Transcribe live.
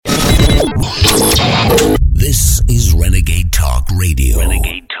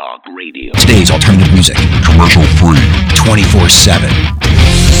Talk Radio. Today's alternative music. Commercial free. 24/7.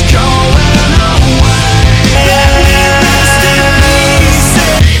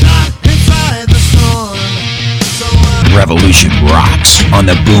 Revolution rocks on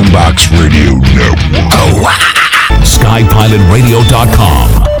the Boombox Radio Network. Oh, wow.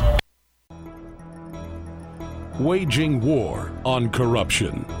 SkyPilotRadio.com. Waging war on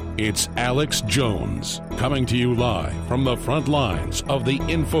corruption. It's Alex Jones coming to you live from the front lines of the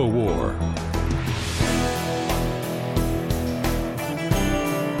InfoWar.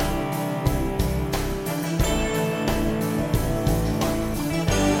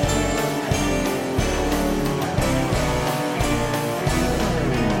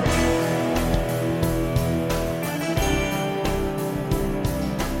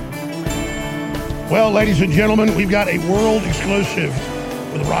 Well, ladies and gentlemen, we've got a world exclusive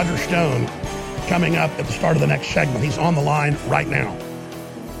with Roger Stone coming up at the start of the next segment. He's on the line right now.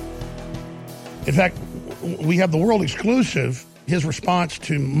 In fact, we have the world exclusive, his response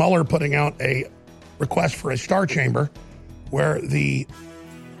to Mueller putting out a request for a star chamber where the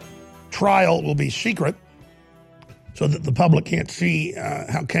trial will be secret so that the public can't see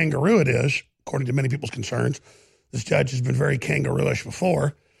how kangaroo it is, according to many people's concerns. This judge has been very kangaroo-ish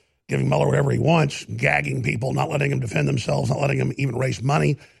before, giving Mueller whatever he wants, gagging people, not letting them defend themselves, not letting them even raise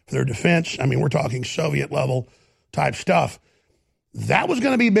money for their defense. I mean, we're talking Soviet-level type stuff. That was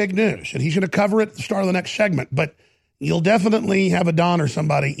going to be big news, and he's going to cover it at the start of the next segment. But you'll definitely have a Don or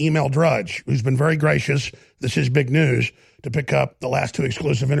somebody email Drudge, who's been very gracious. This is big news, to pick up the last two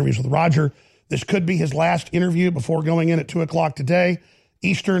exclusive interviews with Roger. This could be his last interview before going in at 2 o'clock today,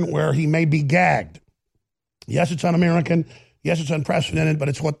 Eastern, where he may be gagged. Yes, it's un-American. Yes, it's unprecedented, but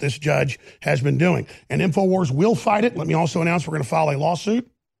it's what this judge has been doing. And InfoWars will fight it. Let me also announce we're going to file a lawsuit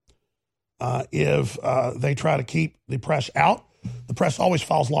if they try to keep the press out. The press always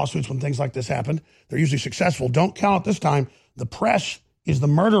files lawsuits when things like this happen. They're usually successful. Don't count this time. The press is the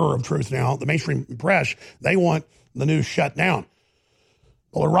murderer of truth now, the mainstream press. They want the news shut down.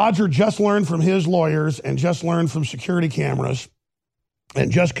 Well, Roger just learned from his lawyers and just learned from security cameras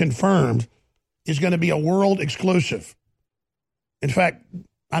and just confirmed is going to be a world exclusive. In fact,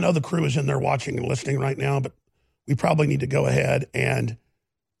 I know the crew is in there watching and listening right now, but we probably need to go ahead and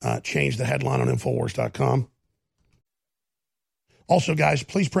change the headline on Infowars.com. Also, guys,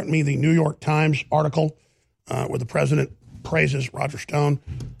 please print me the New York Times article where the president praises Roger Stone.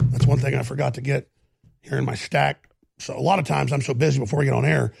 That's one thing I forgot to get here in my stack. So a lot of times I'm so busy before we get on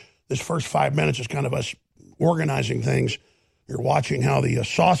air, this first 5 minutes is kind of us organizing things. You're watching how the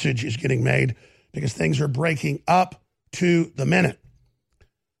sausage is getting made because things are breaking up to the minute.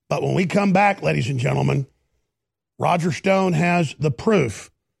 But when we come back, ladies and gentlemen, Roger Stone has the proof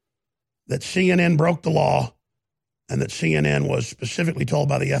that CNN broke the law and that CNN was specifically told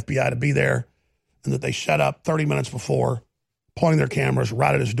by the FBI to be there and that they set up 30 minutes before, pointing their cameras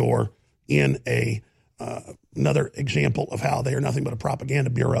right at his door in another example of how they are nothing but a propaganda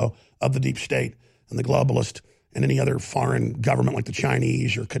bureau of the deep state and the globalist and any other foreign government like the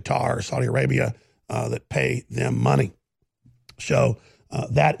Chinese or Qatar or Saudi Arabia that pay them money. So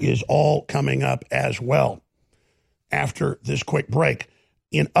that is all coming up as well after this quick break.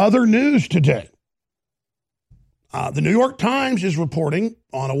 In other news today, the New York Times is reporting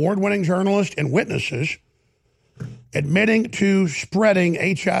on award-winning journalists and witnesses admitting to spreading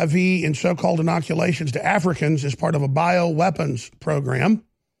HIV in so-called inoculations to Africans as part of a bioweapons program.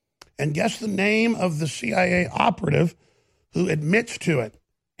 And guess the name of the CIA operative who admits to it?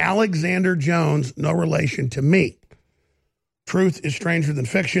 Alexander Jones, no relation to me. Truth is stranger than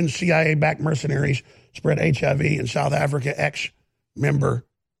fiction. CIA-backed mercenaries spread HIV in South Africa, ex-member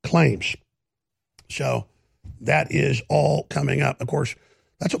claims. So that is all coming up. Of course,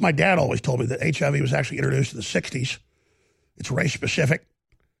 that's what my dad always told me, that HIV was actually introduced in the 60s. It's race-specific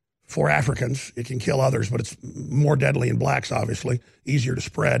for Africans. It can kill others, but it's more deadly in blacks, obviously, easier to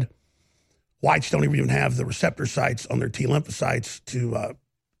spread. Whites don't even have the receptor sites on their T lymphocytes to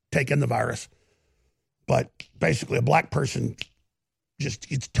take in the virus. But basically, a black person just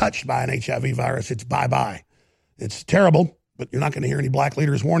gets touched by an HIV virus. It's bye-bye. It's terrible, but you're not going to hear any black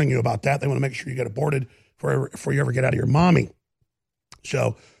leaders warning you about that. They want to make sure you get aborted before you ever get out of your mommy.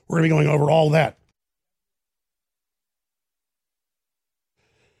 So we're going to be going over all that.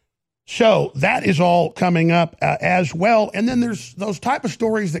 So that is all coming up as well. And then there's those type of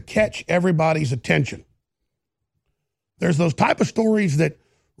stories that catch everybody's attention. There's those type of stories that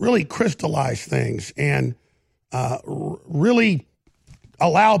really crystallize things and really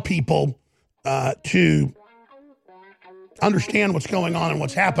allow people to understand what's going on and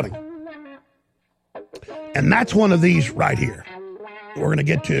what's happening. And that's one of these right here. we're going to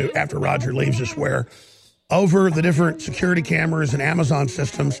get to after Roger leaves us, where over the different security cameras and Amazon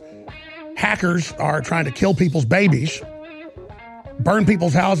systems, hackers are trying to kill people's babies, burn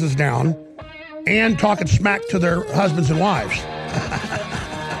people's houses down, and talking smack to their husbands and wives.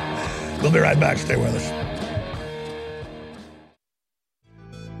 We'll be right back. Stay with us.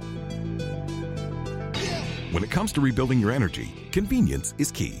 When it comes to rebuilding your energy, convenience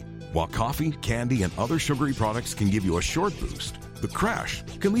is key. While coffee, candy, and other sugary products can give you a short boost, the crash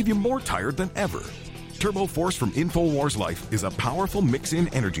can leave you more tired than ever. Turbo Force from InfoWars Life is a powerful mix-in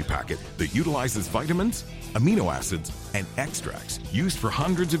energy packet that utilizes vitamins, amino acids, and extracts used for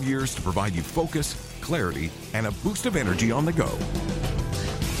hundreds of years to provide you focus, clarity, and a boost of energy on the go.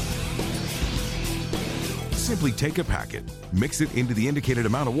 Simply take a packet, mix it into the indicated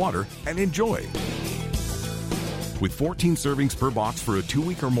amount of water, and enjoy. With 14 servings per box for a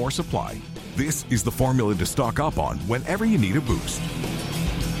 2-week or more supply, this is the formula to stock up on whenever you need a boost.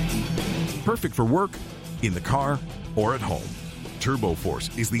 Perfect for work, in the car, or at home. Turbo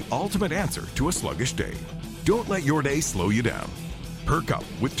Force is the ultimate answer to a sluggish day. Don't let your day slow you down. Perk up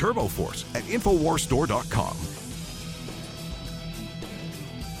with Turbo Force at InfoWarsStore.com.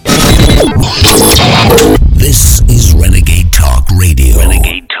 This is Renegade Talk Radio.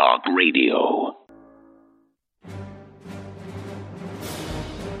 Renegade Talk Radio.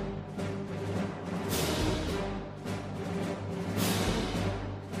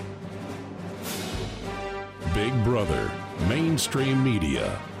 Big Brother, mainstream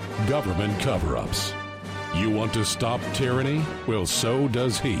media, government cover-ups. You want to stop tyranny? Well, so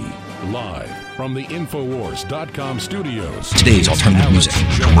does he. Live from the Infowars.com studios. Today's alternative music,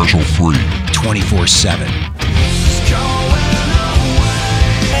 commercial free, 24/7.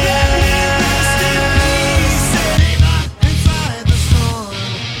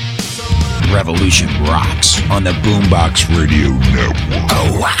 Revolution rocks on the Boombox Radio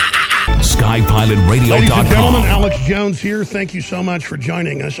Network. SkyPilotRadio.com. Ladies and gentlemen, Alex Jones here. Thank you so much for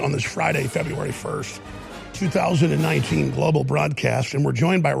joining us on this Friday, February 1st, 2019 global broadcast. And we're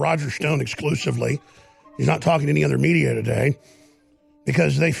joined by Roger Stone exclusively. He's not talking to any other media today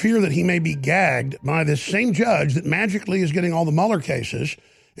because they fear that he may be gagged by this same judge that magically is getting all the Mueller cases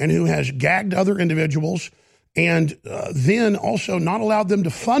and who has gagged other individuals and then also not allowed them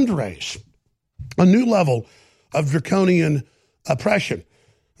to fundraise. A new level of draconian oppression.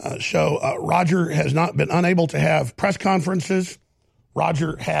 So Roger has not been unable to have press conferences.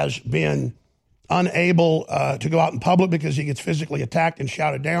 Roger has been unable to go out in public because he gets physically attacked and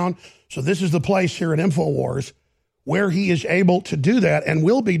shouted down. So this is the place here at InfoWars where he is able to do that and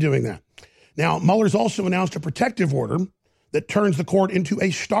will be doing that. Now, Mueller's also announced a protective order that turns the court into a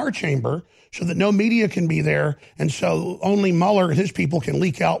star chamber so that no media can be there. And so only Mueller and his people can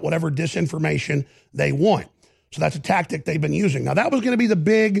leak out whatever disinformation they want. So that's a tactic they've been using. Now, that was going to be the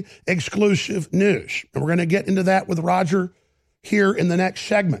big exclusive news. And we're going to get into that with Roger here in the next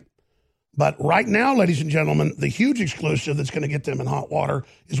segment. But right now, ladies and gentlemen, the huge exclusive that's going to get them in hot water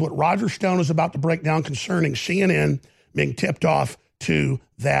is what Roger Stone is about to break down concerning CNN being tipped off to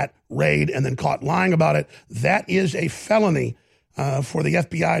that raid and then caught lying about it. That is a felony for the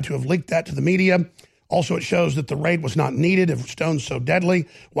FBI to have leaked that to the media. Also, it shows that the raid was not needed. If Stone's so deadly,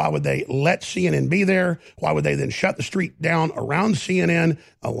 why would they let CNN be there? Why would they then shut the street down around CNN,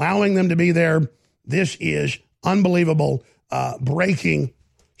 allowing them to be there? This is unbelievable, breaking,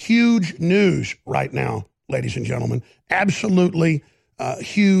 huge news right now, ladies and gentlemen. Absolutely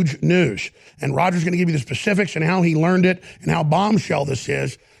huge news. And Roger's going to give you the specifics and how he learned it and how bombshell this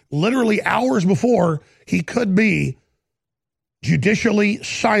is. Literally hours before he could be judicially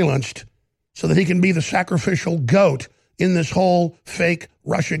silenced so that he can be the sacrificial goat in this whole fake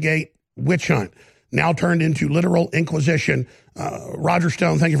Russiagate witch hunt, now turned into literal inquisition. Roger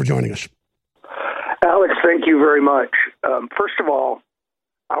Stone, thank you for joining us. Alex, thank you very much. First of all,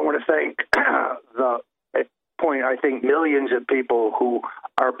 I want to thank I think millions of people who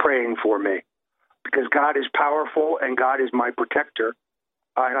are praying for me, because God is powerful and God is my protector,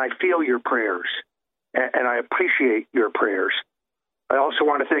 and I feel your prayers, and I appreciate your prayers. I also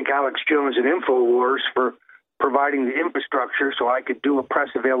want to thank Alex Jones and InfoWars for providing the infrastructure so I could do a press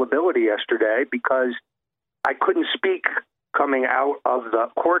availability yesterday, because I couldn't speak coming out of the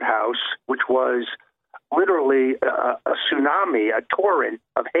courthouse, which was literally a tsunami, a torrent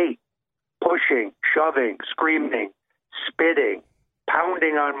of hate, pushing, shoving, screaming, spitting,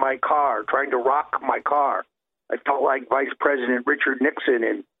 pounding on my car, trying to rock my car. I felt like Vice President Richard Nixon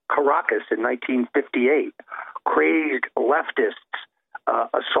in Caracas in 1958. Crazed leftists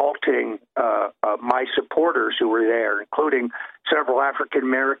assaulting my supporters who were there, including several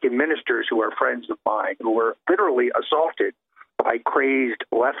African-American ministers who are friends of mine, who were literally assaulted by crazed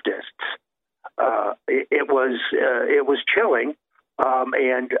leftists. It was chilling,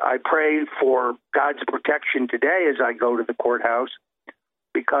 and I pray for God's protection today as I go to the courthouse,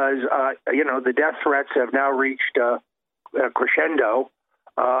 because the death threats have now reached a crescendo,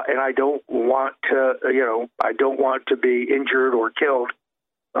 and I don't want to be injured or killed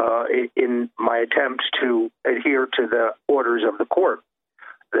in my attempts to adhere to the orders of the court.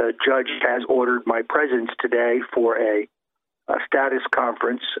 The judge has ordered my presence today for a status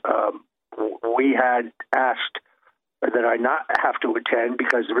conference. We had asked that I not have to attend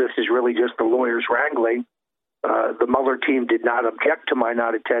because this is really just the lawyers wrangling. The Mueller team did not object to my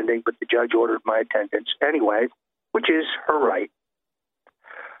not attending, but the judge ordered my attendance anyway, which is her right.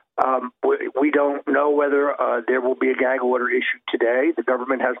 We don't know whether there will be a gag order issued today. The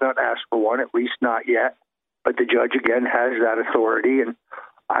government has not asked for one, at least not yet. But the judge, again, has that authority, and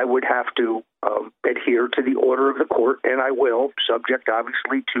I would have to adhere to the order of the court, and I will, subject,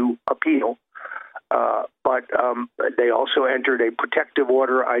 obviously, to appeal. But they also entered a protective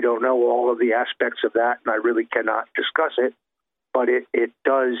order. I don't know all of the aspects of that, and I really cannot discuss it. But it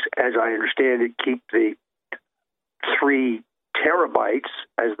does, as I understand it, keep the 3 terabytes,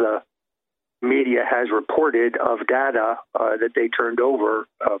 as the media has reported, of data that they turned over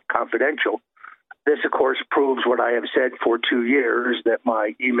confidential. This, of course, proves what I have said for 2 years, that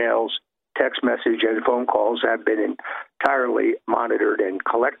my emails, text message, and phone calls have been entirely monitored and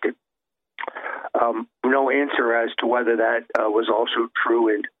collected. No answer as to whether that was also true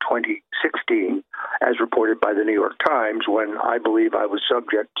in 2016, as reported by the New York Times, when I believe I was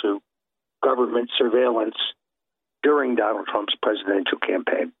subject to government surveillance during Donald Trump's presidential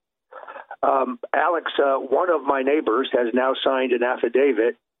campaign. Alex, one of my neighbors has now signed an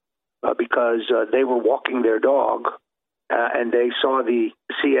affidavit because they were walking their dog and they saw the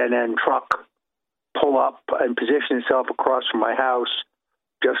CNN truck pull up and position itself across from my house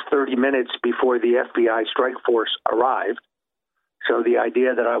just 30 minutes before the FBI strike force arrived. So the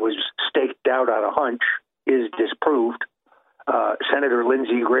idea that I was staked out on a hunch is disproved. Senator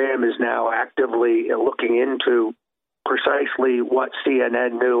Lindsey Graham is now actively looking into precisely what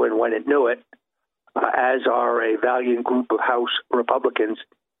CNN knew and when it knew it, as are a valiant group of House Republicans.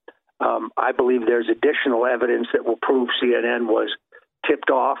 I believe there's additional evidence that will prove CNN was tipped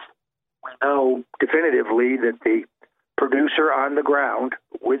off. We know definitively that the producer on the ground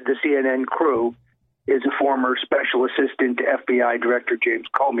with the CNN crew is a former special assistant to FBI Director James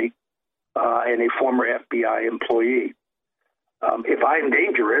Comey and a former FBI employee. If I'm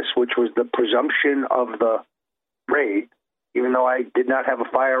dangerous, which was the presumption of the raid, even though I did not have a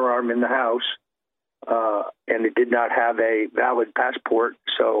firearm in the house and it did not have a valid passport,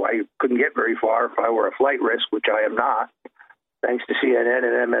 so I couldn't get very far if I were a flight risk, which I am not. Thanks to CNN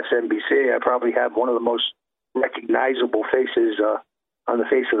and MSNBC, I probably have one of the most recognizable faces on the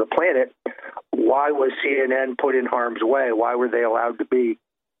face of the planet. Why was CNN put in harm's way? Why were they allowed to be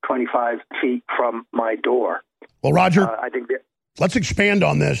 25 feet from my door? Well, Roger, I think that, let's expand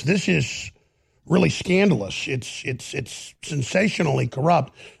on this. This is really scandalous. It's sensationally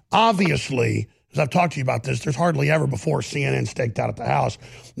corrupt. Obviously, as I've talked to you about this, there's hardly ever before CNN staked out at the house.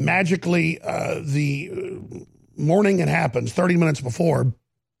 Magically, the morning it happens, 30 minutes before,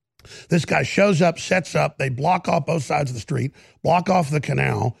 this guy shows up, sets up, they block off both sides of the street, block off the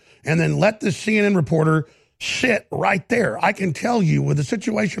canal, and then let the CNN reporter sit right there. I can tell you, with a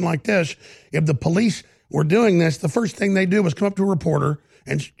situation like this, if the police were doing this, the first thing they do was come up to a reporter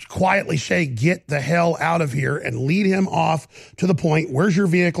and quietly say, get the hell out of here, and lead him off to the point, where's your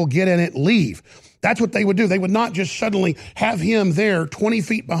vehicle, get in it, leave. That's what they would do. They would not just suddenly have him there 20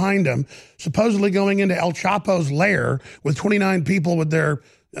 feet behind him, supposedly going into El Chapo's lair with 29 people with their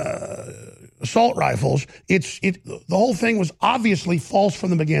assault rifles. The whole thing was obviously false from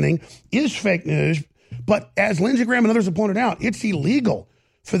the beginning, is fake news. But as Lindsey Graham and others have pointed out, it's illegal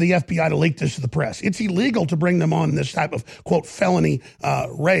for the FBI to leak this to the press. It's illegal to bring them on this type of, quote, felony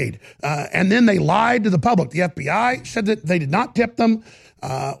raid. And then they lied to the public. The FBI said that they did not tip them.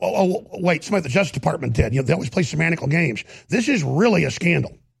 Wait, somebody at the Justice Department did. They always play semantical games. This is really a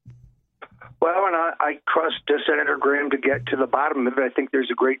scandal. Well, and I trust Senator Graham to get to the bottom of it. I think there's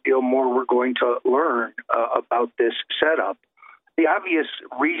a great deal more we're going to learn about this setup. The obvious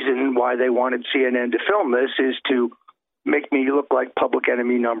reason why they wanted CNN to film this is to make me look like public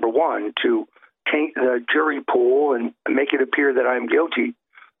enemy number one, to taint the jury pool and make it appear that I'm guilty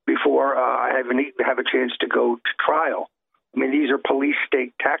before I even have a chance to go to trial. I mean, these are police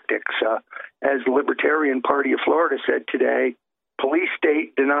state tactics. As the Libertarian Party of Florida said today, police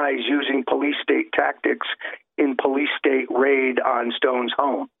state denies using police state tactics in police state raid on Stone's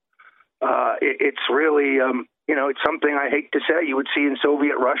home. It's really, it's something I hate to say you would see in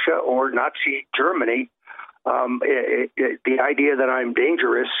Soviet Russia or Nazi Germany. The idea that I'm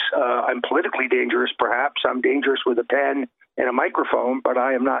dangerous, I'm politically dangerous, perhaps. I'm dangerous with a pen and a microphone, but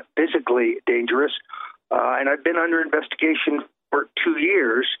I am not physically dangerous. And I've been under investigation for 2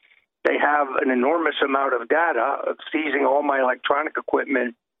 years. They have an enormous amount of data. Seizing all my electronic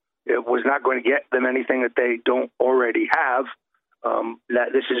equipment, it was not going to get them anything that they don't already have.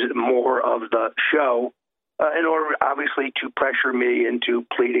 That this is more of the show in order, obviously, to pressure me into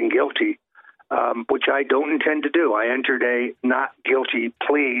pleading guilty, which I don't intend to do. I entered a not guilty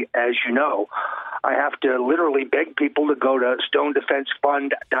plea, as you know. I have to literally beg people to go to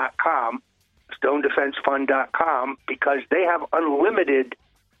StoneDefenseFund.com, because they have unlimited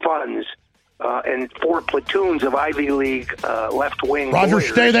funds and 4 platoons of Ivy League left-wing Roger, lawyers.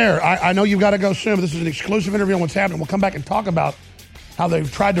 stay there. I know you've got to go soon, but this is an exclusive interview on what's happening. We'll come back and talk about how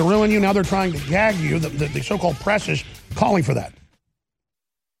they've tried to ruin you. Now they're trying to gag you. The so-called press is calling for that.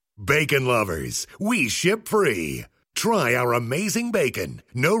 Bacon lovers, we ship free. Try our amazing bacon.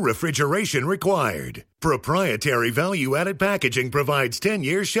 No refrigeration required. Proprietary value-added packaging provides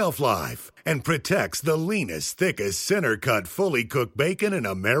 10-year shelf life and protects the leanest, thickest, center-cut, fully cooked bacon in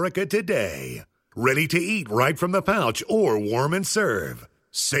America today. Ready to eat right from the pouch or warm and serve.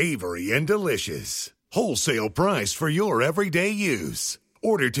 Savory and delicious. Wholesale price for your everyday use.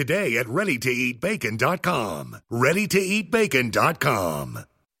 Order today at ReadyToEatBacon.com. ReadyToEatBacon.com.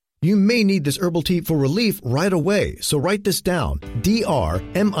 You may need this herbal tea for relief right away, so write this down. DRMILLERS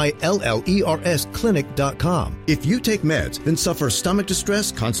clinic.com. If you take meds, then suffer stomach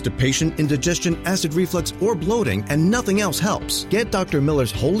distress, constipation, indigestion, acid reflux, or bloating, and nothing else helps, get Dr.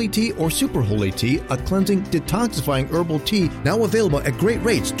 Miller's Holy Tea or Super Holy Tea, a cleansing, detoxifying herbal tea now available at great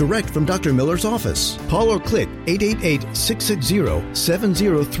rates direct from Dr. Miller's office. Call or click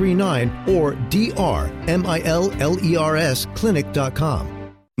 888-660-7039 or DRMILLERS clinic.com.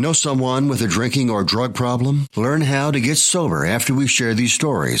 Know someone with a drinking or drug problem? Learn how to get sober after we share these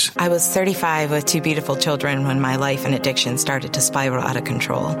stories. I was 35 with 2 beautiful children when my life and addiction started to spiral out of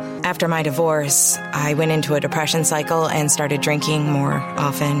control. After my divorce, I went into a depression cycle and started drinking more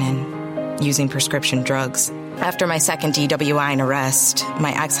often and using prescription drugs. After my second DWI and arrest,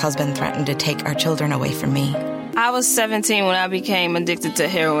 my ex-husband threatened to take our children away from me. I was 17 when I became addicted to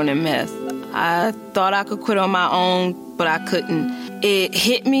heroin and meth. I thought I could quit on my own, but I couldn't. It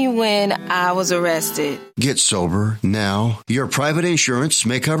hit me when I was arrested. Get sober now. Your private insurance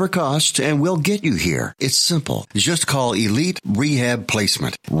may cover costs and we'll get you here. It's simple. Just call Elite Rehab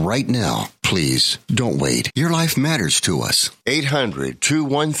Placement right now. Please, don't wait. Your life matters to us.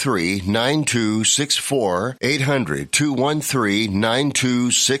 800-213-9264.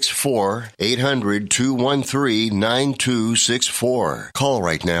 800-213-9264. 800-213-9264. Call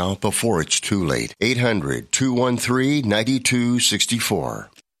right now before it's too late. 800-213-9264.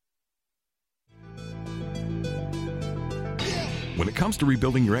 When it comes to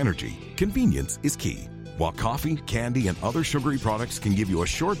rebuilding your energy, convenience is key. While coffee, candy, and other sugary products can give you a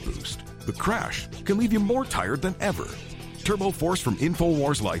short boost, the crash can leave you more tired than ever. Turbo Force from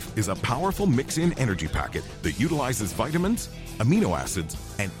InfoWars Life is a powerful mix-in energy packet that utilizes vitamins, amino acids,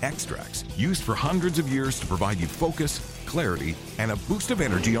 and extracts used for hundreds of years to provide you focus, clarity, and a boost of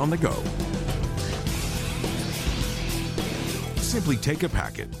energy on the go. Simply take a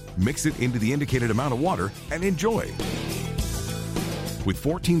packet, mix it into the indicated amount of water, and enjoy. With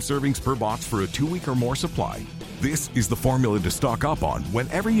 14 servings per box for a 2-week or more supply, this is the formula to stock up on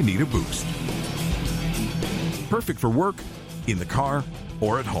whenever you need a boost. Perfect for work, in the car,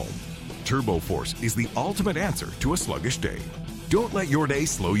 or at home. Turbo Force is the ultimate answer to a sluggish day. Don't let your day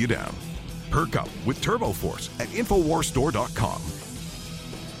slow you down. Perk up with Turbo Force at InfoWarsStore.com.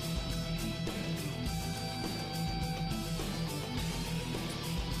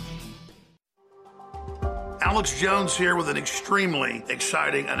 Alex Jones here with an extremely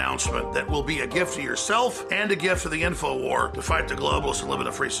exciting announcement that will be a gift to yourself and a gift to the InfoWar to fight the globalists and live in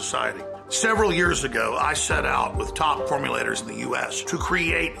a free society. Several years ago, I set out with top formulators in the U.S. to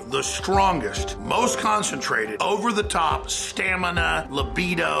create the strongest, most concentrated, over-the-top stamina,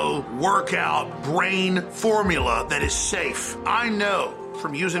 libido, workout, brain formula that is safe. I know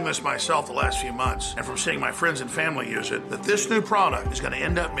from using this myself the last few months and from seeing my friends and family use it, that this new product is going to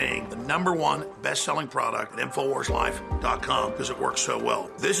end up being the #1 best-selling product at InfoWarsLife.com because it works so well.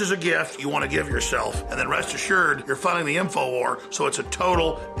 This is a gift you want to give yourself, and then rest assured you're funding the InfoWar, so it's a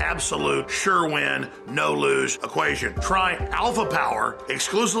total, absolute, sure win, no-lose equation. Try Alpha Power,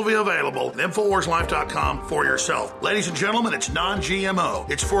 exclusively available at InfoWarsLife.com for yourself. Ladies and gentlemen, it's non-GMO.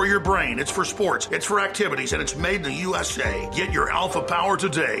 It's for your brain. It's for sports. It's for activities, and it's made in the USA. Get your Alpha Power Power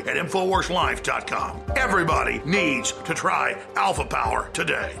today at InfoWarsLife.com. Everybody needs to try Alpha Power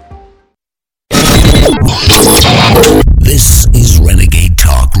today. This is Renegade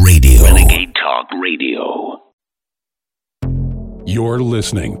Talk Radio. Renegade Talk Radio. You're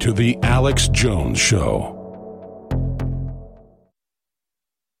listening to The Alex Jones Show.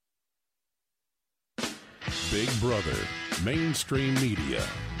 Big Brother, mainstream media,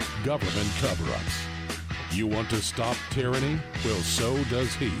 government cover-ups. You want to stop tyranny? Well, so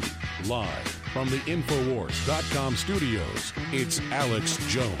does he. Live from the Infowars.com studios, it's Alex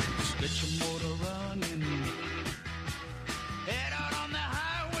Jones.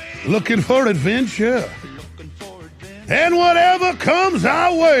 Looking for adventure. And whatever comes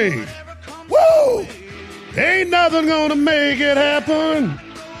our way. Woo! Ain't nothing gonna make it happen.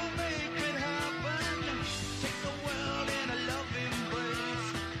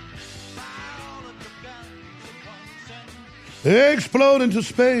 Explode into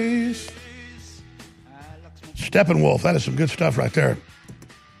space. Steppenwolf, that is some good stuff right there.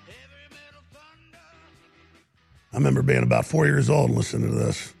 I remember being about 4 years old and listening to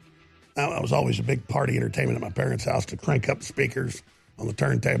this. I was always a big party entertainment at my parents' house to crank up the speakers on the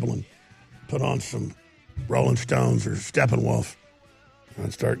turntable and put on some Rolling Stones or Steppenwolf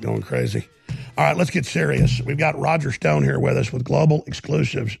and start going crazy. All right, let's get serious. We've got Roger Stone here with us with global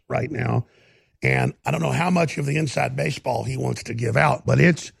exclusives right now. And I don't know how much of the inside baseball he wants to give out, but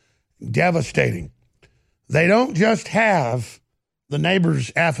it's devastating. They don't just have the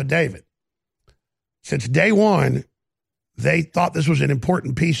neighbor's affidavit. Since day one, they thought this was an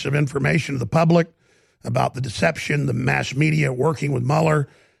important piece of information to the public about the deception, the mass media working with Mueller,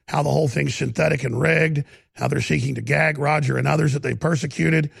 how the whole thing's synthetic and rigged, how they're seeking to gag Roger and others that they've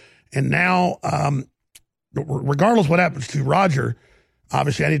persecuted. And now, regardless what happens to Roger,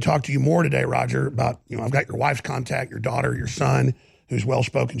 obviously, I need to talk to you more today, Roger, about, I've got your wife's contact, your daughter, your son, who's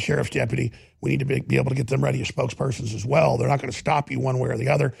well-spoken sheriff's deputy. We need to be able to get them ready as spokespersons as well. They're not going to stop you one way or the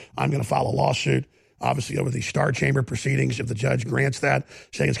other. I'm going to file a lawsuit, obviously, over the Star Chamber proceedings, if the judge grants that,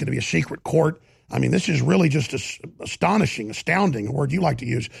 saying it's going to be a secret court. I mean, this is really just astonishing, astounding, a word you like to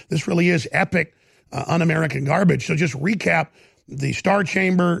use. This really is epic, un-American garbage. So just recap the Star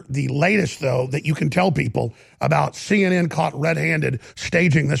Chamber, the latest, though, that you can tell people about CNN caught red-handed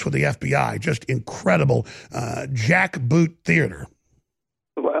staging this with the FBI. Just incredible jackboot theater.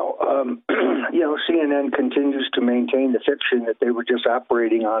 Well, CNN continues to maintain the fiction that they were just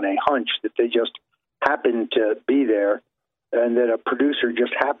operating on a hunch, that they just happened to be there, and that a producer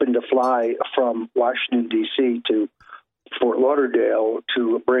just happened to fly from Washington, D.C. to Fort Lauderdale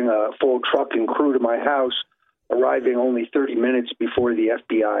to bring a full truck and crew to my house, arriving only 30 minutes before the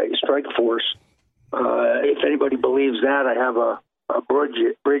FBI strike force. If anybody believes that, I have a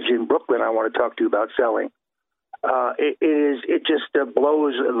bridge in Brooklyn I want to talk to you about selling. It just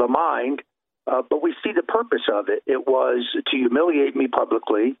blows the mind, but we see the purpose of it. It was to humiliate me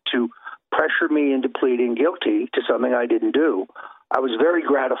publicly, to pressure me into pleading guilty to something I didn't do. I was very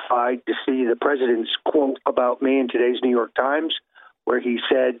gratified to see the president's quote about me in today's New York Times, where he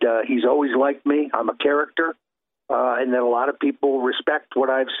said he's always liked me, I'm a character, and that a lot of people respect what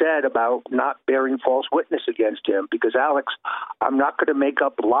I've said about not bearing false witness against him. Because, Alex, I'm not going to make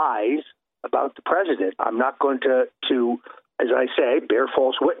up lies about the president. I'm not going to, as I say, bear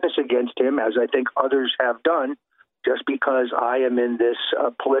false witness against him, as I think others have done, just because I am in this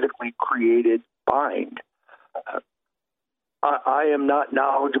politically created bind. I am not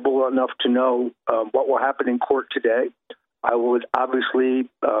knowledgeable enough to know what will happen in court today. I would obviously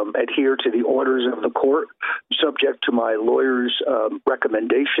adhere to the orders of the court, subject to my lawyer's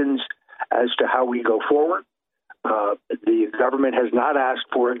recommendations as to how we go forward. The government has not asked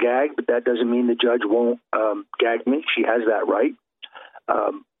for a gag, but that doesn't mean the judge won't gag me. She has that right.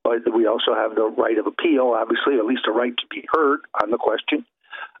 But we also have the right of appeal, obviously, at least a right to be heard on the question.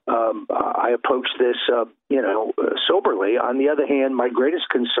 I approach this, soberly. On the other hand, my greatest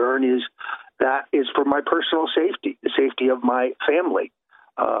concern is for my personal safety, the safety of my family.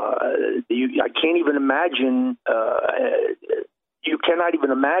 I can't even imagine. You cannot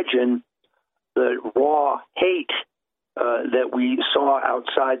even imagine the raw hate that we saw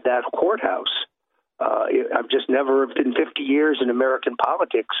outside that courthouse. I've just never, in 50 years in American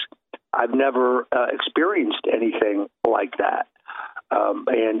politics, I've never experienced anything like that.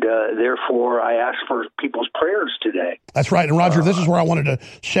 And therefore, I ask for people's prayers today. That's right. And Roger, this is where I wanted to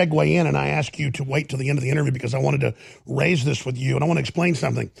segue in, and I asked you to wait till the end of the interview because I wanted to raise this with you, and I want to explain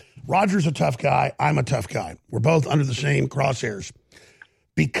something. Roger's a tough guy. I'm a tough guy. We're both under the same crosshairs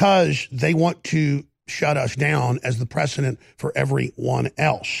because they want to shut us down as the precedent for everyone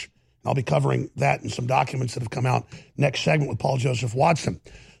else. I'll be covering that and some documents that have come out next segment with Paul Joseph Watson.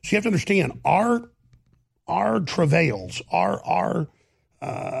 So you have to understand our travails, our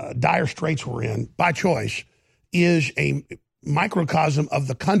dire straits we're in by choice is a microcosm of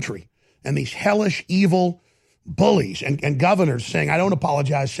the country and these hellish, evil bullies and governors saying, I don't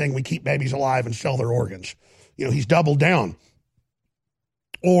apologize, saying we keep babies alive and sell their organs. You know, he's doubled down.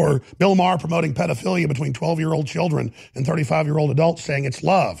 Or Bill Maher promoting pedophilia between 12-year-old children and 35-year-old adults saying it's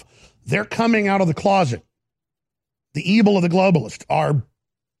love. They're coming out of the closet. The evil of the globalists are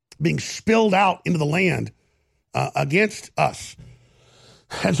being spilled out into the land against us.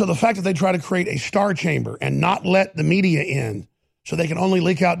 And so the fact that they try to create a star chamber and not let the media in so they can only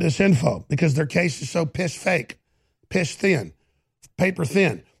leak out disinfo because their case is so piss fake, piss thin, paper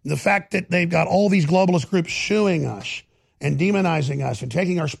thin. The fact that they've got all these globalist groups suing us and demonizing us and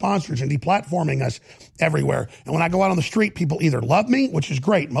taking our sponsors and deplatforming us everywhere. And when I go out on the street, people either love me, which is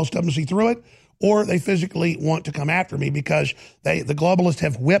great, most of them see through it, or they physically want to come after me because the globalists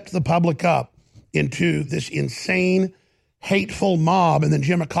have whipped the public up into this insane, hateful mob. And then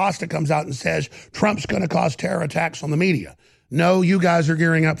Jim Acosta comes out and says, Trump's going to cause terror attacks on the media. No, you guys are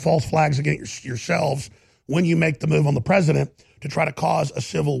gearing up false flags against yourselves when you make the move on the president to try to cause a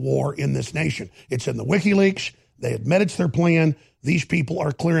civil war in this nation. It's in the WikiLeaks. They admit it's their plan. These people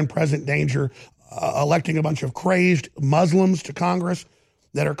are clear and present danger, electing a bunch of crazed Muslims to Congress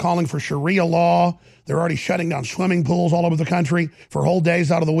that are calling for Sharia law. They're already shutting down swimming pools all over the country for whole days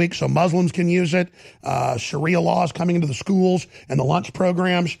out of the week so Muslims can use it. Sharia law is coming into the schools and the lunch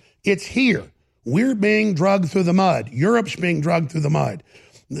programs. It's here. We're being drugged through the mud. Europe's being drugged through the mud.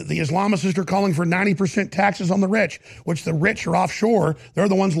 The Islamists are calling for 90% taxes on the rich, which the rich are offshore. They're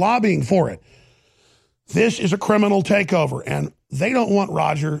the ones lobbying for it. This is a criminal takeover, and they don't want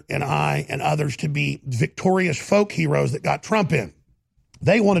Roger and I and others to be victorious folk heroes that got Trump in.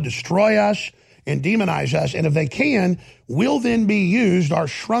 They want to destroy us and demonize us, and if they can, we'll then be used, our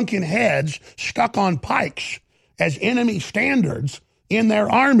shrunken heads stuck on pikes as enemy standards in their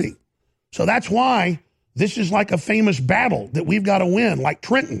army. So that's why this is like a famous battle that we've got to win, like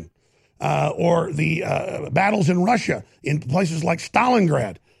Trenton, or the battles in Russia, in places like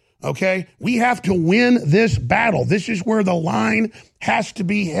Stalingrad. Okay, we have to win this battle. This is where the line has to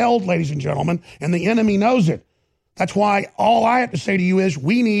be held, ladies and gentlemen, and the enemy knows it. That's why all I have to say to you is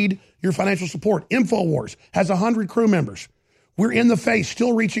we need your financial support. InfoWars has 100 crew members. We're in the face,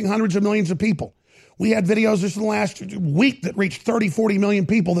 still reaching hundreds of millions of people. We had videos just in the last week that reached 30, 40 million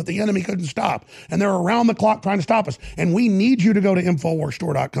people that the enemy couldn't stop. And they're around the clock trying to stop us. And we need you to go to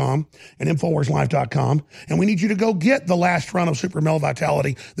InfoWarsStore.com and InfoWarsLive.com. And we need you to go get the last run of Super Male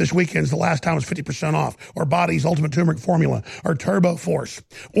Vitality this weekend. The last time was 50% off. Or Body's Ultimate Turmeric Formula. Or Turbo Force.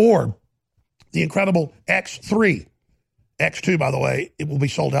 Or the incredible X3. X2, by the way, it will be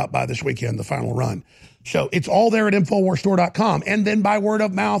sold out by this weekend, the final run. So it's all there at InfoWarsStore.com. And then by word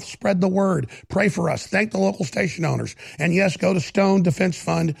of mouth, spread the word. Pray for us. Thank the local station owners. And yes, go to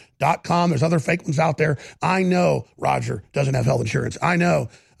StoneDefenseFund.com. There's other fake ones out there. I know Roger doesn't have health insurance. I know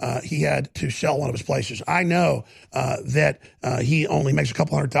he had to sell one of his places. I know that he only makes a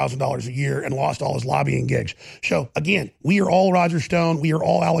couple $100,000 a year and lost all his lobbying gigs. So again, we are all Roger Stone. We are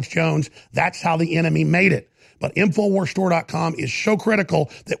all Alex Jones. That's how the enemy made it. But InfoWarsStore.com is so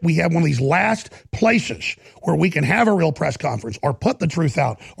critical that we have one of these last places where we can have a real press conference or put the truth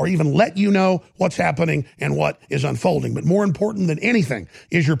out or even let you know what's happening and what is unfolding. But more important than anything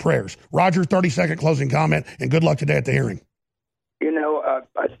is your prayers. Roger, 30-second closing comment, and good luck today at the hearing. You know,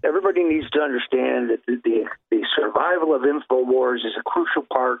 everybody needs to understand that the survival of InfoWars is a crucial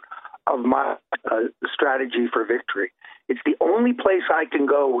part of my strategy for victory. It's the only place I can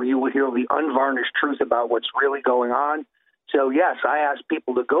go where you will hear the unvarnished truth about what's really going on. So, yes, I ask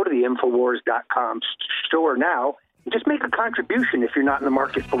people to go to the Infowars.com store now and just make a contribution if you're not in the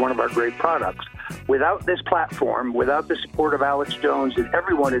market for one of our great products. Without this platform, without the support of Alex Jones and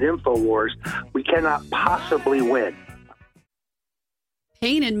everyone at Infowars, we cannot possibly win.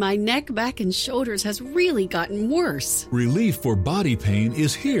 Pain in my neck, back, and shoulders has really gotten worse. Relief for body pain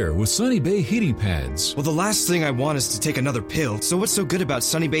is here with Sunny Bay heating pads. Well, the last thing I want is to take another pill, so what's so good about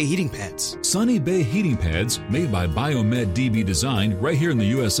Sunny Bay heating pads? Sunny Bay heating pads, made by Biomed DB Design right here in the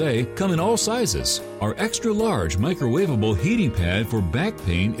USA, come in all sizes. Our extra-large microwavable heating pad for back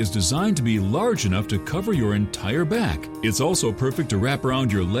pain is designed to be large enough to cover your entire back. It's also perfect to wrap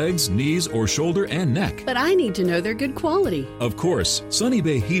around your legs, knees, or shoulder and neck. But I need to know they're good quality. Of course, Sunny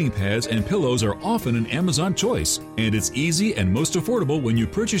Bay heating pads and pillows are often an Amazon choice, and it's easy and most affordable when you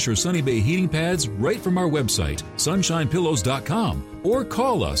purchase your Sunny Bay heating pads right from our website, sunshinepillows.com, or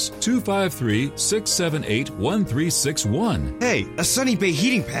call us 253-678-1361. Hey, a Sunny Bay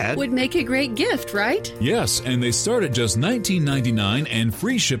heating pad would make a great gift, right? Yes, and they start at just $19.99 and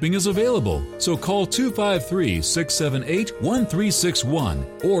free shipping is available. So call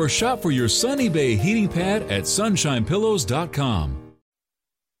 253-678-1361 or shop for your Sunny Bay heating pad at sunshinepillows.com.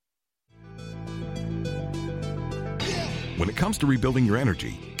 When it comes to rebuilding your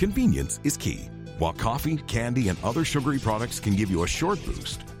energy, convenience is key. While coffee, candy, and other sugary products can give you a short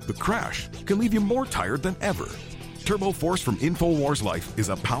boost, the crash can leave you more tired than ever. Turbo Force from InfoWars Life is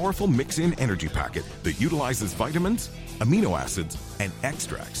a powerful mix-in energy packet that utilizes vitamins, amino acids, and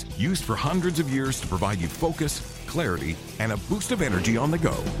extracts used for hundreds of years to provide you focus, clarity, and a boost of energy on the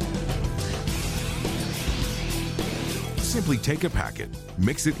go. Simply take a packet,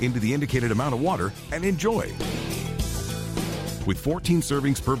 mix it into the indicated amount of water, and enjoy. With 14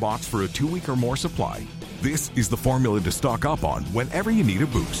 servings per box for a 2-week or more supply, this is the formula to stock up on whenever you need a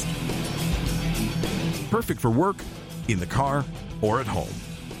boost. Perfect for work, in the car, or at home.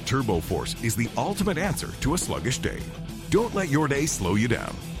 Turbo Force is the ultimate answer to a sluggish day. Don't let your day slow you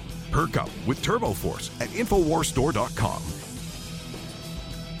down. Perk up with Turbo Force at InfoWarsStore.com.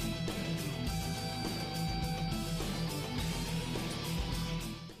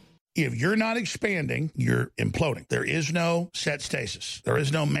 If you're not expanding, you're imploding. There is no set stasis. There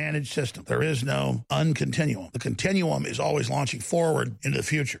is no managed system. There is no uncontinuum. The continuum is always launching forward into the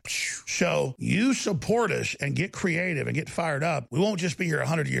future. So you support us and get creative and get fired up. We won't just be here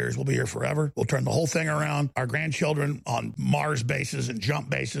 100 years. We'll be here forever. We'll turn the whole thing around. Our grandchildren on Mars bases and jump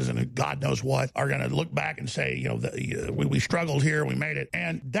bases and God knows what are going to look back and say, you know, we struggled here, we made it.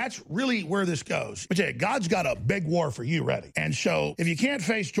 And that's really where this goes. But yeah, God's got a big war for you ready. And so if you can't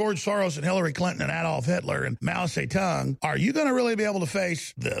face George Soros and Hillary Clinton and Adolf Hitler and Mao Zedong, are you going to really be able to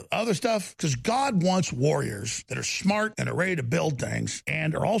face the other stuff? Because God wants warriors that are smart and are ready to build things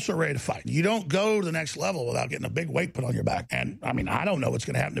and are also ready to fight. You don't go to the next level without getting a big weight put on your back. And I mean, I don't know what's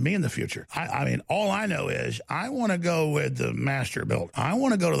going to happen to me in the future. I mean, all I know is I want to go with the master build. I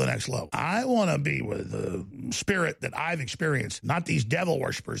want to go to the next level. I want to be with the spirit that I've experienced, not these devil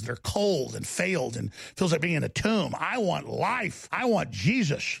worshipers. They're cold and failed and feels like being in a tomb. I want life. I want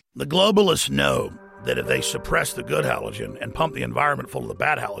Jesus. The globalists know that if they suppress the good halogen and pump the environment full of the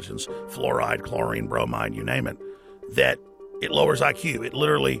bad halogens, fluoride, chlorine, bromide, you name it, that it lowers IQ. It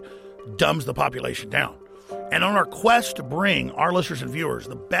literally dumbs the population down. And on our quest to bring our listeners and viewers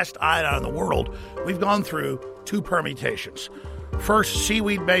the best iodine in the world, we've gone through 2 permutations. First,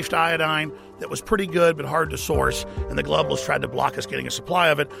 seaweed-based iodine that was pretty good but hard to source, and the globalists tried to block us getting a supply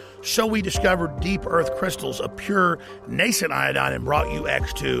of it. So we discovered deep earth crystals of pure nascent iodine and brought you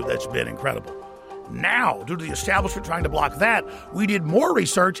X2 that's been incredible. Now, due to the establishment trying to block that, we did more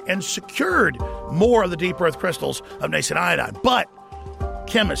research and secured more of the deep earth crystals of nascent iodine. But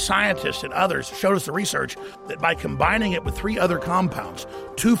chemists, scientists, and others showed us the research that by combining it with 3 other compounds,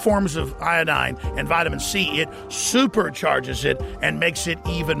 2 forms of iodine and vitamin C, it supercharges it and makes it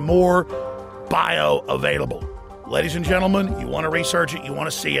even more bioavailable. Ladies and gentlemen, you want to research it, you want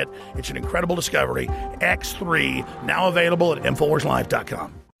to see it. It's an incredible discovery. X3, now available at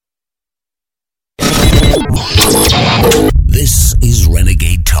InfoWarsLife.com. This is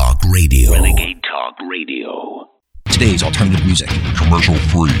Renegade Talk Radio. Renegade Talk Radio. Today's alternative music. Commercial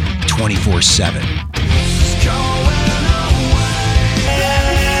free. 24/7.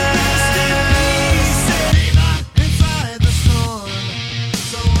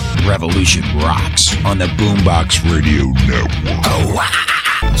 Revolution rocks on the Boombox Radio Network.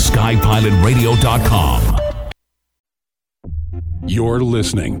 SkyPilotRadio.com. You're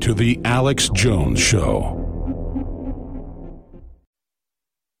listening to The Alex Jones Show.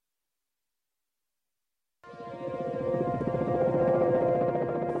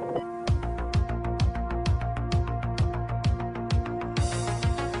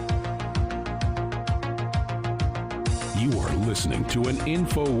 You are listening to an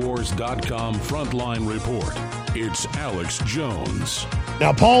Infowars.com frontline report. It's Alex Jones.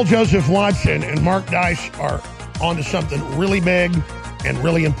 Now, Paul Joseph Watson and Mark Dice are onto something really big and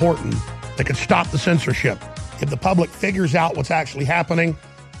really important that could stop the censorship if the public figures out what's actually happening,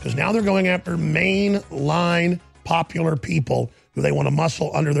 because now they're going after mainline popular people who they want to muscle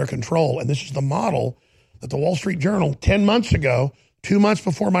under their control. And this is the model that the Wall Street Journal 10 months ago, 2 months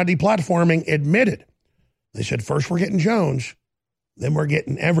before my deplatforming, admitted. They said, first we're getting Jones, then we're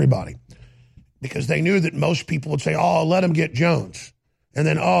getting everybody. Because they knew that most people would say, oh, let him get Jones. And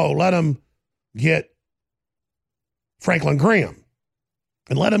then, oh, let him get Franklin Graham.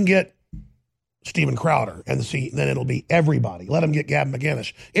 And let him get Steven Crowder. And then it'll be everybody. Let him get Gavin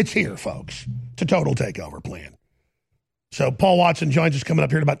McInnes. It's here, folks. It's a total takeover plan. So Paul Watson joins us coming up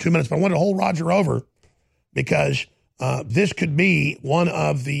here in about 2 minutes. But I wanted to hold Roger over because this could be one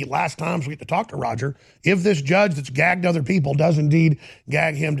of the last times we get to talk to Roger if this judge that's gagged other people does indeed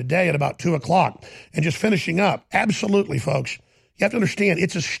gag him today at about 2 o'clock. And just finishing up, absolutely, folks, you have to understand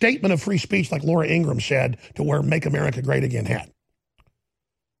it's a statement of free speech, like Laura Ingraham said, to wear Make America Great Again hat.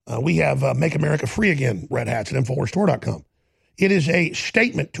 We have Make America Free Again red hats at InfoWarsStore.com. It is a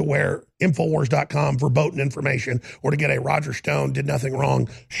statement to wear InfoWars.com verboten information or to get a Roger Stone Did Nothing Wrong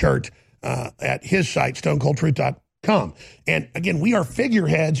shirt at his site, StoneColdTruth.com. And again, we are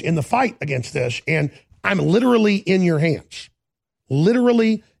figureheads in the fight against this, and I'm literally in your hands.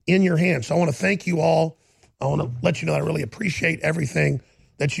 Literally in your hands. So I want to thank you all. I want to let you know I really appreciate everything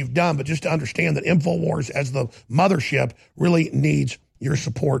that you've done, but just to understand that InfoWars as the mothership really needs your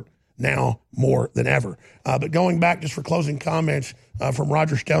support now more than ever. But going back just for closing comments from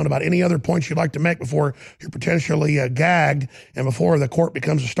Roger Stone about any other points you'd like to make before you're potentially gagged and before the court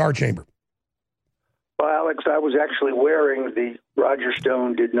becomes a star chamber. Well, Alex, I was actually wearing the Roger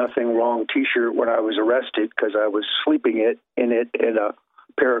Stone Did Nothing Wrong T-shirt when I was arrested because I was sleeping in a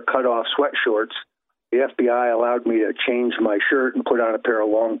pair of cut-off sweatshorts. The FBI allowed me to change my shirt and put on a pair of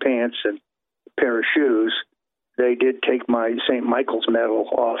long pants and a pair of shoes. They did take my St. Michael's medal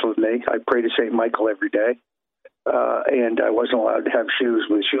off of me. I pray to St. Michael every day. And I wasn't allowed to have shoes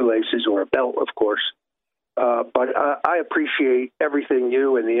with shoelaces or a belt, of course. But I appreciate everything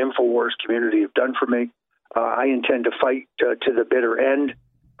you and the InfoWars community have done for me. I intend to fight to the bitter end.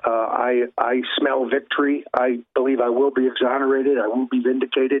 I smell victory. I believe I will be exonerated. I will be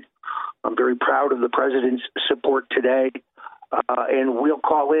vindicated. I'm very proud of the president's support today. And we'll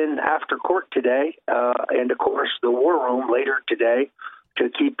call in after court today, and of course the War Room later today, to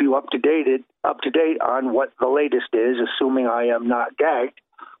keep you up to date on what the latest is, assuming I am not gagged.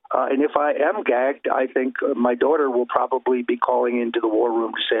 And if I am gagged, I think my daughter will probably be calling into the War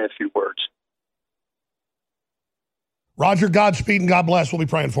Room to say a few words. Roger, Godspeed and God bless. We'll be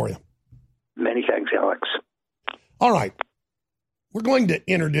praying for you. Many thanks, Alex. All right. We're going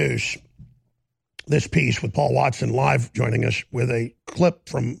to introduce this piece with Paul Watson live joining us with a clip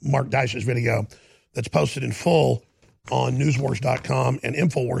from Mark Dice's video that's posted in full on newswars.com and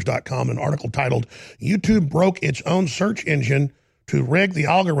infowars.com, an article titled YouTube Broke Its Own Search Engine to Rig the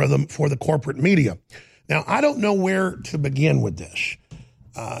Algorithm for the Corporate Media. Now, I don't know where to begin with this.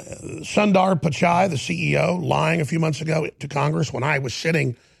 Sundar Pichai, the CEO, lying a few months ago to Congress when I was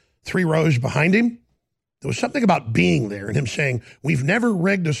sitting 3 rows behind him. There was something about being there and him saying, we've never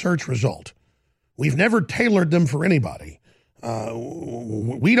rigged a search result. We've never tailored them for anybody.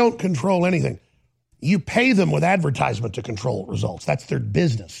 We don't control anything. You pay them with advertisement to control results. That's their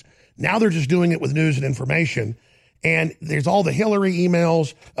business. Now they're just doing it with news and information. And there's all the Hillary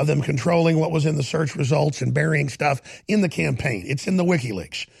emails of them controlling what was in the search results and burying stuff in the campaign. It's in the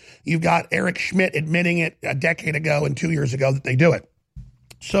WikiLeaks. You've got Eric Schmidt admitting it a decade ago and 2 years ago that they do it.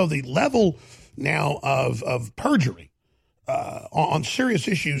 So the level now of perjury on serious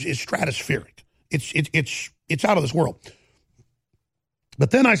issues is stratospheric. It's out of this world.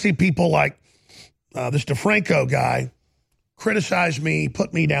 But then I see people like this DeFranco guy criticize me,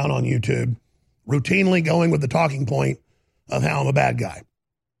 put me down on YouTube, routinely going with the talking point of how I'm a bad guy.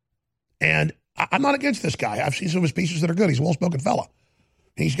 And I'm not against this guy. I've seen some of his pieces that are good. He's a well-spoken fella.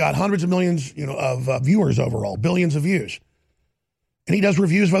 He's got hundreds of millions, of viewers overall, billions of views. And he does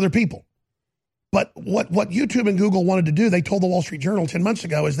reviews of other people. But what YouTube and Google wanted to do, they told the Wall Street Journal 10 months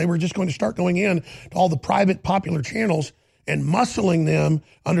ago, is they were just going to start going in to all the private popular channels and muscling them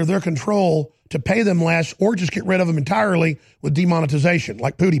under their control to pay them less or just get rid of them entirely with demonetization,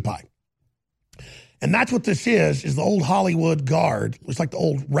 like PewDiePie. And that's what this is the old Hollywood guard. It's like the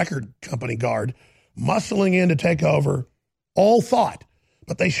old record company guard, muscling in to take over all thought.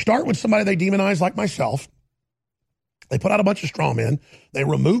 But they start with somebody they demonize like myself. They put out a bunch of straw men. They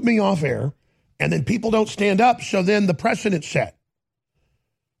remove me off air. And then people don't stand up, so then the precedent's set.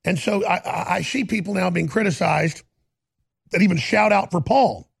 And so I see people now being criticized that even shout out for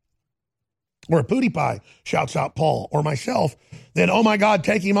Paul. Or if PewDiePie shouts out Paul or myself, then, oh my God,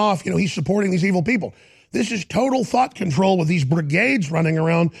 take him off. He's supporting these evil people. This is total thought control with these brigades running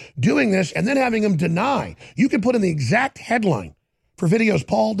around doing this and then having them deny. You can put in the exact headline for videos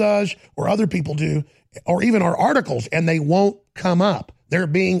Paul does or other people do, or even our articles, and they won't come up. They're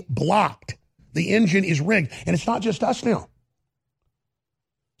being blocked. the engine is rigged. And it's not just us now.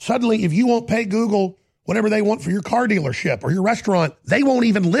 Suddenly, if you won't pay Google whatever they want for your car dealership or your restaurant, they won't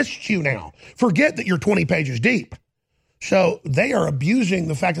even list you now. Forget that you're 20 pages deep. So they are abusing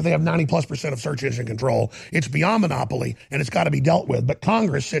the fact that they have 90+% of search engine control. It's beyond monopoly, and it's got to be dealt with. But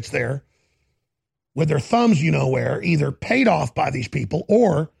Congress sits there with their thumbs you know where, either paid off by these people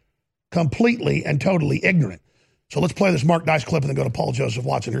or completely and totally ignorant. So let's play this Mark Dice clip and then go to Paul Joseph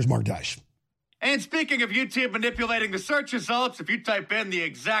Watson. Here's Mark Dice. And speaking of YouTube manipulating the search results, if you type in the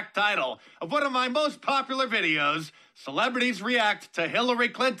exact title of one of my most popular videos, Celebrities React to Hillary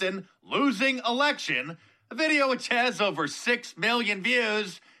Clinton Losing Election, a video which has over 6 million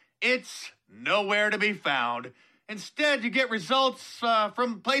views, it's nowhere to be found. Instead, you get results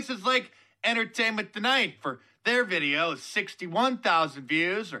from places like Entertainment Tonight for their video, 61,000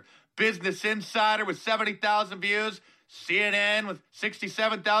 views, or Business Insider with 70,000 views, CNN with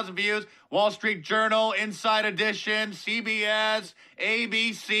 67,000 views, Wall Street Journal, Inside Edition, CBS,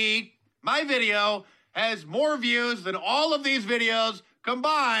 ABC. My video has more views than all of these videos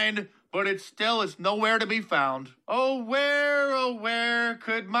combined, but it still is nowhere to be found. Oh, where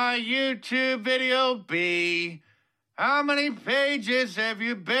could my YouTube video be? How many pages have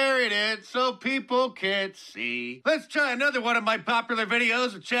you buried it so people can't see? Let's try another one of my popular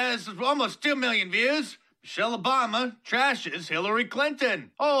videos, which has almost 2 million views. Michelle Obama trashes Hillary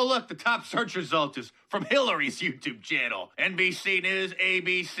Clinton. Oh, look, the top search result is from Hillary's YouTube channel. NBC News,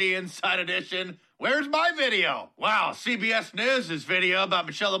 ABC, Inside Edition. Where's my video? Wow, CBS News' video about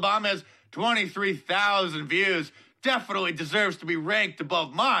Michelle Obama has 23,000 views. Definitely deserves to be ranked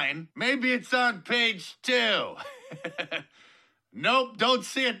above mine. Maybe it's on page 2. Nope, don't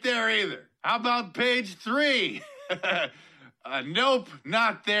see it there either. How about page 3? Nope,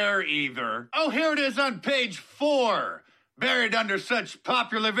 not there either. Oh, here it is on page 4. Buried under such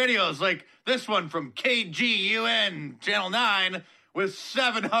popular videos like this one from KGUN Channel 9 with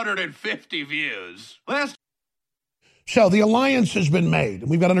 750 views. So the alliance has been made, and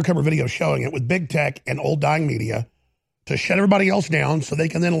we've got undercover videos showing it with big tech and old dying media to shut everybody else down so they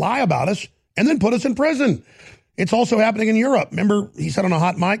can then lie about us and then put us in prison. It's also happening in Europe. Remember, he said on a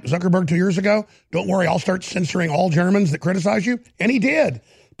hot mic, Zuckerberg 2 years ago, don't worry, I'll start censoring all Germans that criticize you. And he did.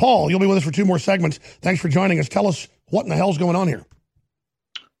 Paul, you'll be with us for 2 more segments. Thanks for joining us. Tell us what in the hell's going on here.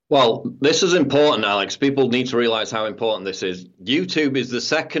 Well, this is important, Alex. People need to realize how important this is. YouTube is the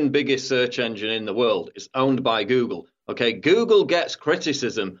second biggest search engine in the world. It's owned by Google. Okay, Google gets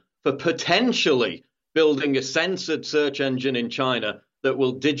criticism for potentially building a censored search engine in China that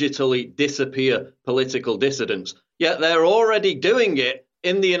will digitally disappear political dissidents. Yet they're already doing it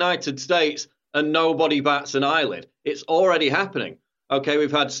in the United States and nobody bats an eyelid. It's already happening. Okay,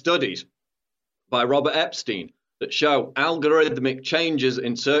 we've had studies by Robert Epstein that show algorithmic changes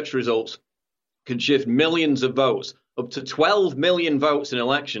in search results can shift millions of votes, up to 12 million votes in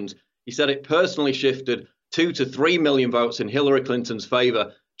elections. He said it personally shifted 2 to 3 million votes in Hillary Clinton's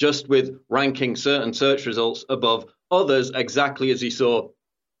favor just with ranking certain search results above others, exactly as he saw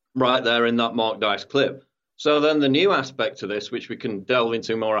right there in that Mark Dice clip. So then the new aspect to this, which we can delve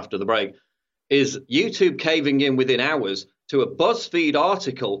into more after the break, is YouTube caving in within hours to a BuzzFeed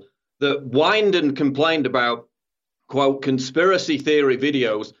article that whined and complained about, quote, conspiracy theory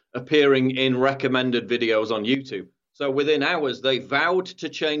videos appearing in recommended videos on YouTube. So within hours, they vowed to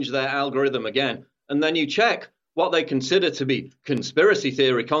change their algorithm again. And then you check what they consider to be conspiracy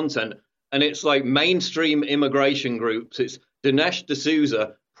theory content, and it's like mainstream immigration groups. It's Dinesh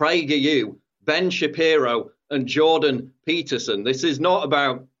D'Souza, PragerU, Ben Shapiro, and Jordan Peterson. This is not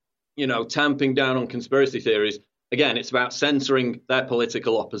about, tamping down on conspiracy theories. Again, it's about censoring their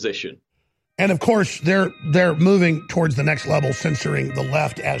political opposition. And of course, they're moving towards the next level, censoring the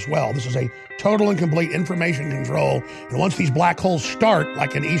left as well. This is a total and complete information control. And once these black holes start,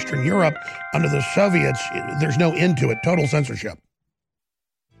 like in Eastern Europe under the Soviets, there's no end to it. Total censorship.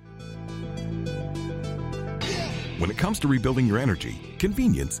 When it comes to rebuilding your energy,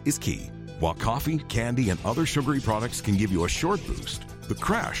 convenience is key. While coffee, candy, and other sugary products can give you a short boost, the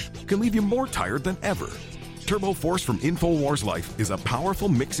crash can leave you more tired than ever. Turbo Force from InfoWars Life is a powerful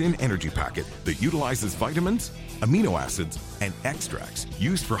mix-in energy packet that utilizes vitamins, amino acids, and extracts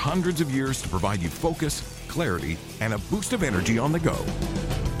used for hundreds of years to provide you focus, clarity, and a boost of energy on the go.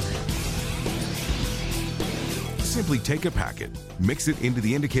 Simply take a packet, mix it into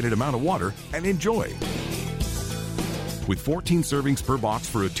the indicated amount of water, and enjoy. With 14 servings per box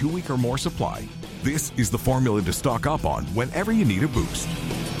for a 2-week or more supply, this is the formula to stock up on whenever you need a boost.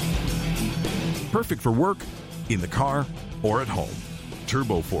 Perfect for work, in the car, or at home.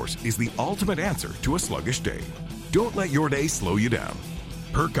 Turbo Force is the ultimate answer to a sluggish day. Don't let your day slow you down.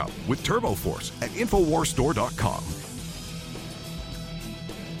 Perk up with TurboForce at InfoWarsStore.com.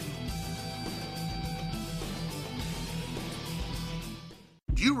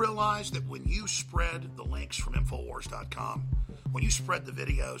 Do you realize that when you spread the links from InfoWars.com, when you spread the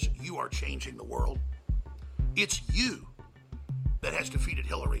videos, you are changing the world? It's you that has defeated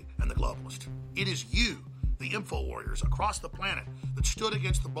Hillary and the globalists. It is you, the info warriors across the planet, that stood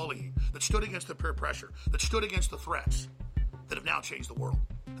against the bullying, that stood against the peer pressure, that stood against the threats, that have now changed the world.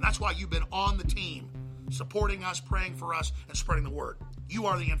 And that's why you've been on the team, supporting us, praying for us, and spreading the word. You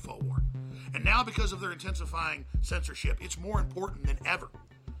are the info war. And now, because of their intensifying censorship, it's more important than ever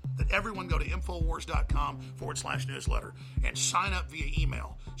that everyone go to Infowars.com/newsletter and sign up via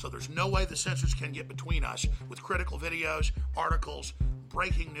email. So there's no way the censors can get between us with critical videos, articles,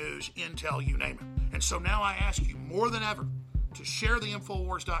 breaking news, intel, you name it. And so now I ask you more than ever to share the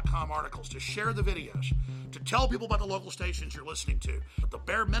Infowars.com articles, to share the videos, to tell people about the local stations you're listening to. But the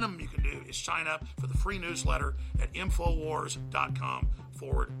bare minimum you can do is sign up for the free newsletter at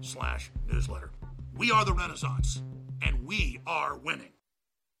Infowars.com/newsletter. We are the Renaissance, and we are winning.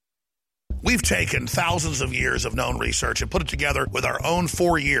 We've taken thousands of years of known research and put it together with our own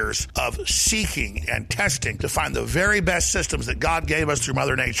 4 years of seeking and testing to find the very best systems that God gave us through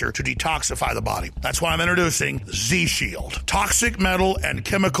Mother Nature to detoxify the body. That's why I'm introducing Z-Shield, Toxic Metal and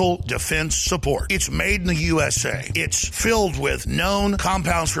Chemical Defense Support. It's made in the USA. It's filled with known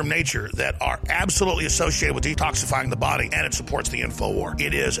compounds from nature that are absolutely associated with detoxifying the body, and it supports the InfoWar.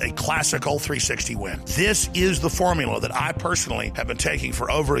 It is a classical 360 win. This is the formula that I personally have been taking for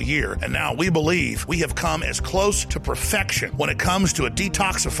over a year, and now we believe we have come as close to perfection when it comes to a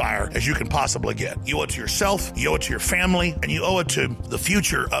detoxifier as you can possibly get. You owe it to yourself, you owe it to your family, and you owe it to the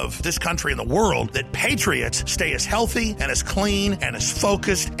future of this country and the world that patriots stay as healthy and as clean and as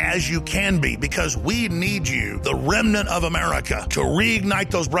focused as you can be, because we need you, the remnant of America, to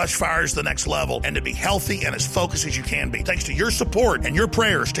reignite those brush fires to the next level and to be healthy and as focused as you can be. Thanks to your support and your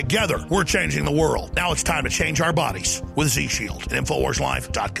prayers, together, we're changing the world. Now it's time to change our bodies with Z-Shield at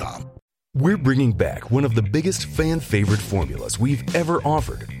InfoWarsLive.com. We're bringing back one of the biggest fan-favorite formulas we've ever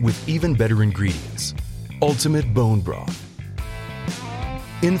offered with even better ingredients, Ultimate Bone Broth.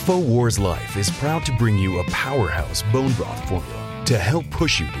 InfoWars Life is proud to bring you a powerhouse bone broth formula to help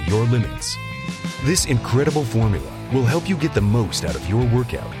push you to your limits. This incredible formula will help you get the most out of your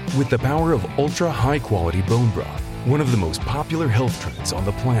workout with the power of ultra-high-quality bone broth, one of the most popular health trends on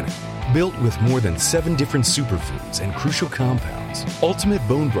the planet. Built with more than 7 different superfoods and crucial compounds, Ultimate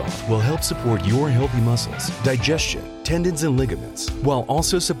Bone Broth will help support your healthy muscles, digestion, tendons, and ligaments, while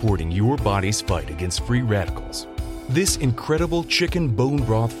also supporting your body's fight against free radicals. This incredible chicken bone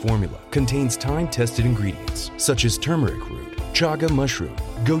broth formula contains time-tested ingredients such as turmeric root, chaga mushroom,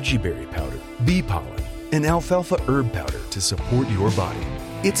 goji berry powder, bee pollen, and alfalfa herb powder to support your body.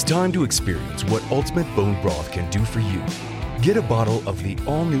 It's time to experience what Ultimate Bone Broth can do for you. Get a bottle of the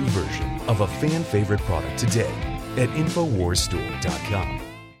all-new version of a fan-favorite product today at InfoWarsStore.com.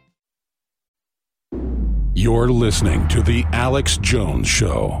 You're listening to The Alex Jones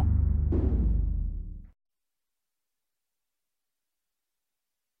Show.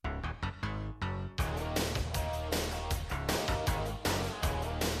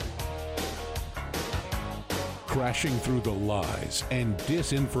 Crashing through the lies and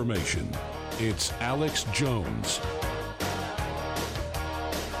disinformation, it's Alex Jones.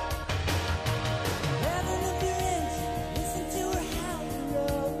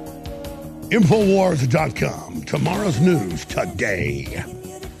 Infowars.com. Tomorrow's news today.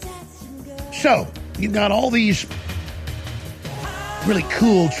 So, you've got all these really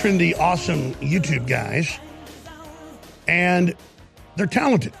cool, trendy, awesome YouTube guys, and they're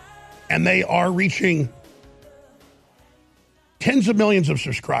talented, and they are reaching tens of millions of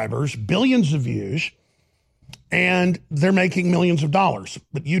subscribers, billions of views, and they're making millions of dollars.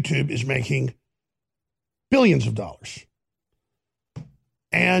 But YouTube is making billions of dollars.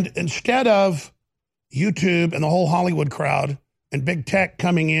 And instead of YouTube and the whole Hollywood crowd and big tech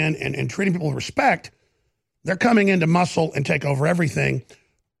coming in and treating people with respect, they're coming in to muscle and take over everything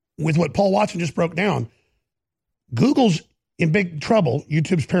with what Paul Watson just broke down. Google's in big trouble,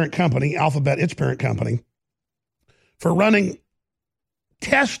 YouTube's parent company, Alphabet, its parent company, for running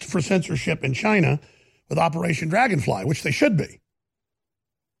tests for censorship in China with Operation Dragonfly, which they should be,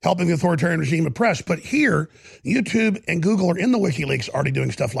 helping the authoritarian regime oppress. But here, YouTube and Google are in the WikiLeaks already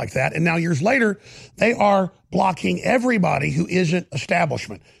doing stuff like that. And now years later, they are blocking everybody who isn't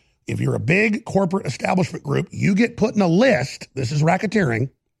establishment. If you're a big corporate establishment group, you get put in a list, this is racketeering,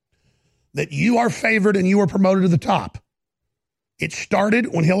 that you are favored and you are promoted to the top. It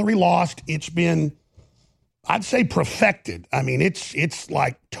started when Hillary lost. It's been I'd say perfected. I mean, it's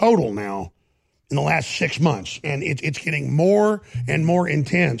like total now in the last 6 months, and it's getting more and more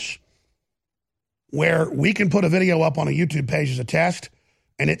intense, where we can put a video up on a YouTube page as a test,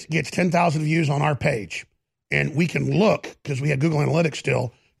 and it gets 10,000 views on our page. And we can look, because we have Google Analytics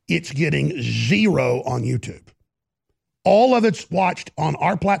still, it's getting 0 on YouTube. All of it's watched on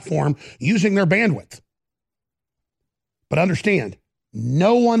our platform using their bandwidth. But understand,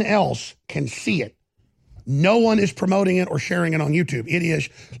 no one else can see it. No one is promoting it or sharing it on YouTube. It is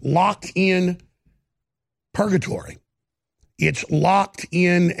locked in purgatory. It's locked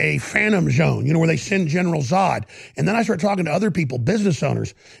in a phantom zone, where they send General Zod. And then I start talking to other people, business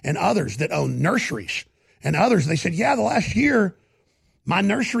owners and others that own nurseries and others. They said, yeah, the last year, my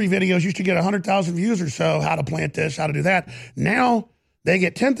nursery videos used to get 100,000 views or so, how to plant this, how to do that. Now they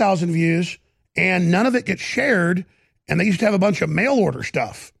get 10,000 views and none of it gets shared. And they used to have a bunch of mail order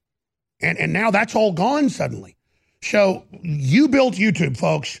stuff. And now that's all gone suddenly. So you built YouTube,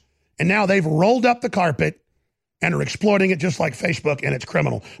 folks, and now they've rolled up the carpet and are exploiting it just like Facebook, and it's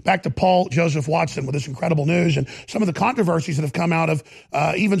criminal. Back to Paul Joseph Watson with this incredible news and some of the controversies that have come out of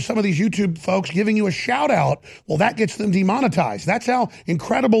even some of these YouTube folks giving you a shout out. Well, that gets them demonetized. That's how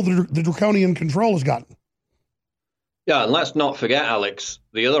incredible the draconian control has gotten. Yeah, and let's not forget, Alex,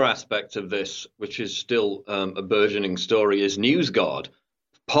 the other aspect of this, which is still a burgeoning story, is NewsGuard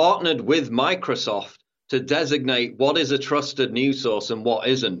partnered with Microsoft to designate what is a trusted news source and what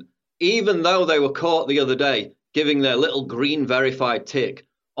isn't, even though they were caught the other day giving their little green verified tick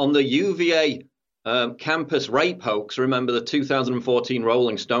on the UVA campus rape hoax. Remember the 2014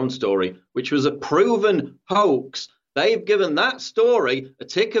 Rolling Stone story, which was a proven hoax. They've given that story a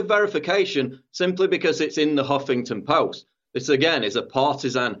tick of verification simply because it's in the Huffington Post. This, again, is a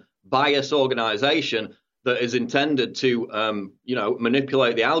partisan bias organization that is intended to,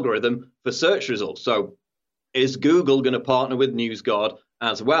 manipulate the algorithm for search results. So is Google going to partner with NewsGuard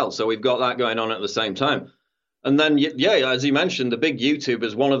as well? So we've got that going on at the same time. And then, yeah, as you mentioned, the big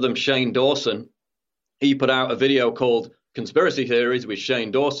YouTubers, one of them, Shane Dawson, he put out a video called Conspiracy Theories with Shane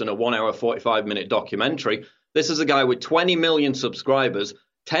Dawson, a 1 hour, 45-minute documentary. This is a guy with 20 million subscribers,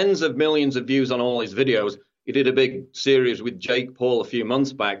 tens of millions of views on all his videos. He did a big series with Jake Paul a few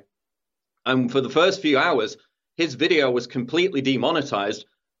months back. And for the first few hours, his video was completely demonetized.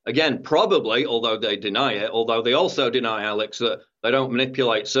 Again, probably, although they deny it, although they also deny, Alex, that they don't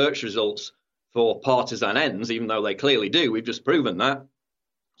manipulate search results for partisan ends, even though they clearly do. We've just proven that.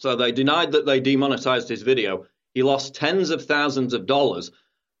 So they denied that they demonetized his video. He lost tens of thousands of dollars.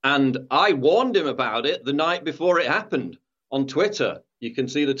 And I warned him about it the night before it happened on Twitter. You can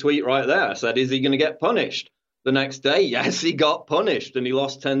see the tweet right there. I said, is he going to get punished? The next day, yes, he got punished and he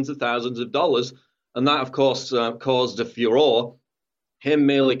lost tens of thousands of dollars. And that, of course, caused a furor. Him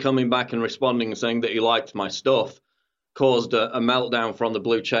merely coming back and responding and saying that he liked my stuff caused a meltdown from the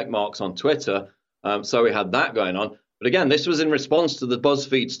blue check marks on Twitter. So we had that going on. But again, this was in response to the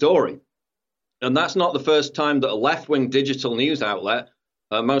BuzzFeed story. And that's not the first time that a left-wing digital news outlet,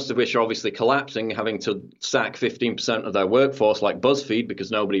 most of which are obviously collapsing, having to sack 15% of their workforce like BuzzFeed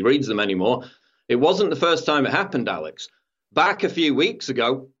because nobody reads them anymore. It wasn't the first time it happened, Alex. Back a few weeks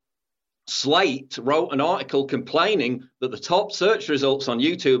ago, Slate wrote an article complaining that the top search results on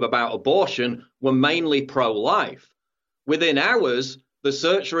YouTube about abortion were mainly pro-life. Within hours, the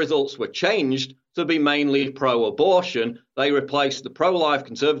search results were changed to be mainly pro-abortion. They replaced the pro-life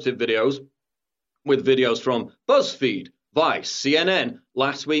conservative videos with videos from BuzzFeed, Vice, CNN,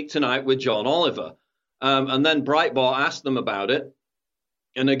 Last Week Tonight with John Oliver. And then Breitbart asked them about it.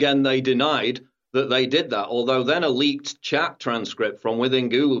 And again, they denied that they did that, although then a leaked chat transcript from within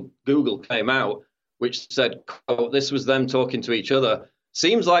Google came out, which said, quote, this was them talking to each other.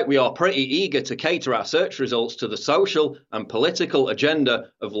 Seems like we are pretty eager to cater our search results to the social and political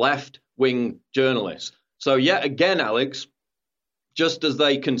agenda of left-wing journalists. So yet again, Alex, just as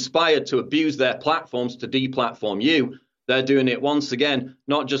they conspired to abuse their platforms to deplatform you, they're doing it once again,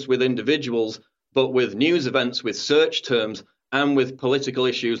 not just with individuals, but with news events, with search terms, and with political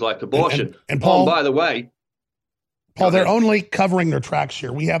issues like abortion. And Paul, by the way, Paul, they're only covering their tracks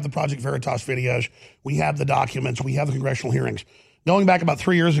here. We have the Project Veritas videos. We have the documents. We have the congressional hearings. Going back about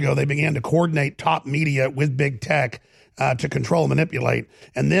 3 years ago, they began to coordinate top media with big tech to control and manipulate.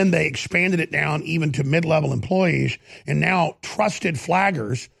 And then they expanded it down even to mid-level employees. And now trusted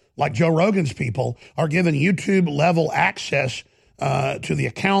flaggers like Joe Rogan's people are given YouTube-level access to the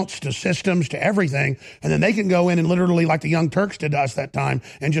accounts, to systems, to everything. And then they can go in and literally, like the Young Turks did to us that time,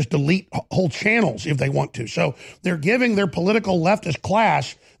 and just delete whole channels if they want to. So they're giving their political leftist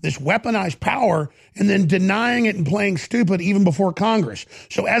class this weaponized power and then denying it and playing stupid even before Congress.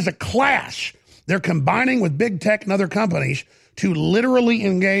 So as a class, They're combining with big tech and other companies to literally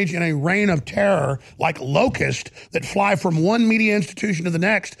engage in a reign of terror like locusts that fly from one media institution to the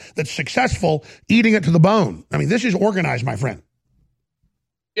next that's successful, eating it to the bone. I mean, this is organized, my friend.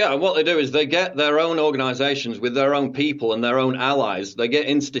 Yeah, and what they do is they get their own organizations with their own people and their own allies. They get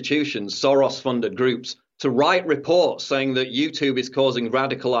institutions, Soros-funded groups, to write reports saying that YouTube is causing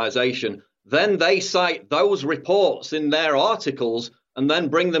radicalization. Then they cite those reports in their articles and then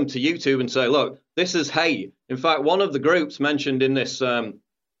bring them to YouTube and say, look, this is hate. In fact, one of the groups mentioned in this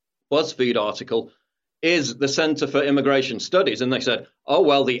BuzzFeed article is the Center for Immigration Studies. And they said, oh,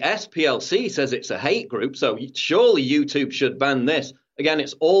 well, the SPLC says it's a hate group, so surely YouTube should ban this. Again,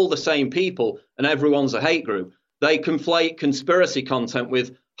 it's all the same people and everyone's a hate group. They conflate conspiracy content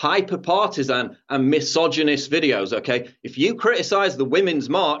with hyper-partisan and misogynist videos, okay? If you criticize the Women's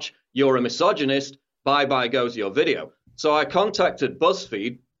March, you're a misogynist, bye-bye goes your video. So I contacted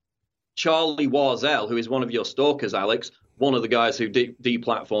BuzzFeed, Charlie Warzel, who is one of your stalkers, Alex, one of the guys who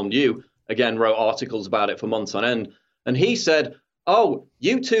deplatformed you, again, wrote articles about it for months on end. And he said, oh,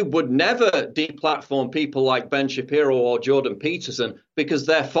 YouTube would never deplatform people like Ben Shapiro or Jordan Peterson because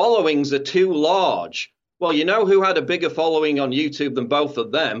their followings are too large. Well, you know who had a bigger following on YouTube than both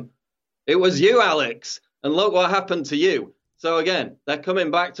of them? It was you, Alex. And look what happened to you. So again, they're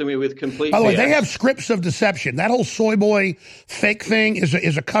coming back to me with complete. By the way, BS. they have scripts of deception. That whole soy boy fake thing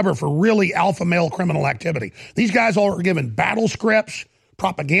is a cover for really alpha male criminal activity. These guys all are given battle scripts,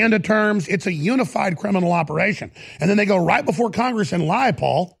 propaganda terms. It's a unified criminal operation. And then they go right before Congress and lie,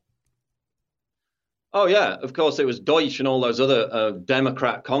 Paul. Oh, yeah. Of course, it was Deutsch and all those other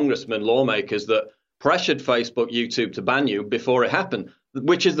Democrat congressmen, lawmakers that pressured Facebook, YouTube to ban you before it happened,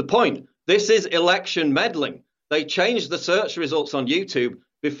 which is the point. This is election meddling. They changed the search results on YouTube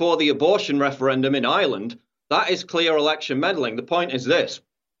before the abortion referendum in Ireland. That is clear election meddling. The point is this.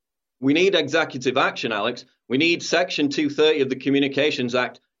 We need executive action, Alex. We need Section 230 of the Communications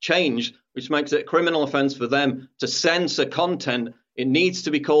Act changed, which makes it a criminal offense for them to censor content. It needs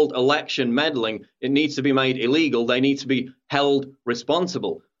to be called election meddling. It needs to be made illegal. They need to be held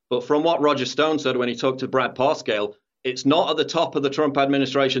responsible. But from what Roger Stone said when he talked to Brad Parscale, it's not at the top of the Trump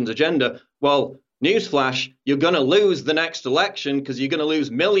administration's agenda. Well, newsflash, you're going to lose the next election because you're going to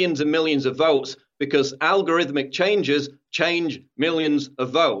lose millions and millions of votes because algorithmic changes change millions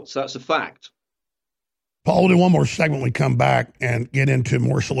of votes. That's a fact. Paul, we'll do one more segment when we come back and get into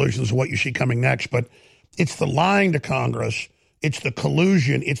more solutions of what you see coming next. But it's the lying to Congress. It's the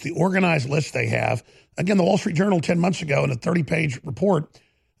collusion. It's the organized list they have. Again, the Wall Street Journal 10 months ago in a 30-page report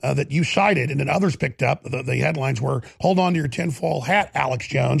that you cited and then others picked up, the headlines were, hold on to your tinfoil hat, Alex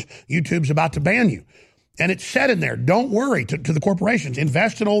Jones. YouTube's about to ban you. And it said in there, don't worry, to the corporations,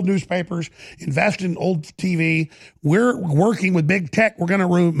 invest in old newspapers, invest in old TV. We're working with big tech. We're going to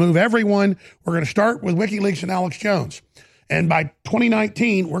remove everyone. We're going to start with WikiLeaks and Alex Jones. And by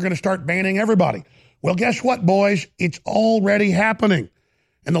 2019, we're going to start banning everybody. Well, guess what, boys? It's already happening.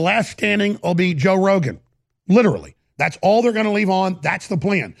 And the last standing will be Joe Rogan, literally. That's all they're going to leave on. That's the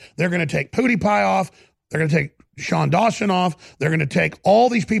plan. They're going to take PewDiePie off. They're going to take Sean Dawson off. They're going to take all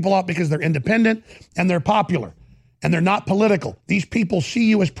these people off because they're independent and they're popular and they're not political. These people see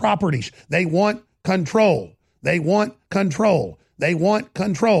you as properties. They want control. They want control. They want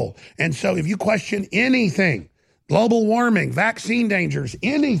control. And so if you question anything, global warming, vaccine dangers,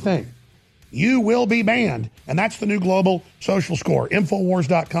 anything, you will be banned. And that's the new global social score.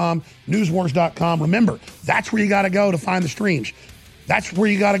 Infowars.com, newswars.com. Remember, that's where you got to go to find the streams. That's where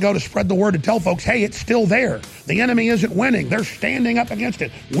you got to go to spread the word, to tell folks, hey, it's still there. The enemy isn't winning. They're standing up against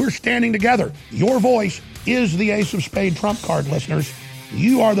it. We're standing together. Your voice is the ace of spade trump card, listeners.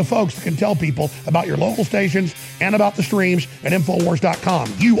 You are the folks that can tell people about your local stations and about the streams at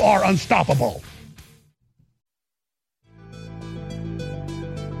Infowars.com. You are unstoppable.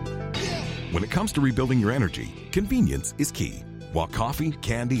 When it comes to rebuilding your energy, convenience is key. While coffee,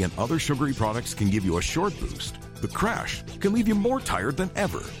 candy, and other sugary products can give you a short boost, the crash can leave you more tired than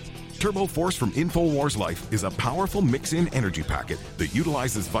ever. Turbo Force from InfoWars Life is a powerful mix-in energy packet that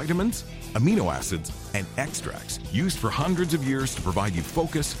utilizes vitamins, amino acids, and extracts used for hundreds of years to provide you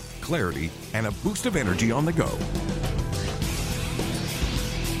focus, clarity, and a boost of energy on the go.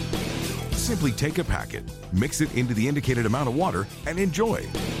 Simply take a packet, mix it into the indicated amount of water, and enjoy.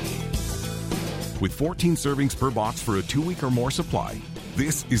 With 14 servings per box for a 2-week or more supply,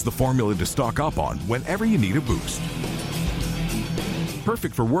 this is the formula to stock up on whenever you need a boost.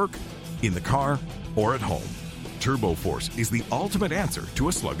 Perfect for work, in the car, or at home. Turbo Force is the ultimate answer to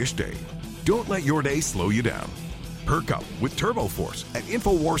a sluggish day. Don't let your day slow you down. Perk up with Turbo Force at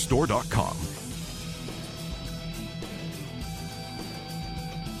InfoWarsStore.com.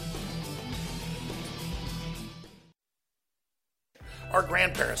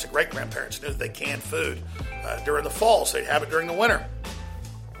 grandparents and great-grandparents knew that they canned food during the fall, so they'd have it during the winter.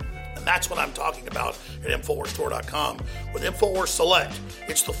 And that's what I'm talking about at InfoWarsStore.com. With InfoWars Select,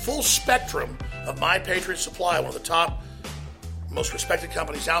 it's the full spectrum of My Patriot Supply, one of the top, most respected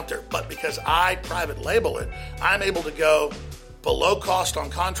companies out there. But because I private label it, I'm able to go below cost on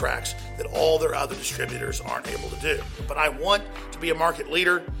contracts that all their other distributors aren't able to do. But I want to be a market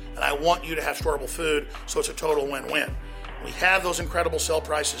leader, and I want you to have storable food, so it's a total win-win. We have those incredible sale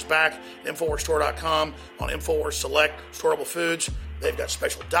prices back at InfoWarsStore.com on InfoWars Select storable foods. They've got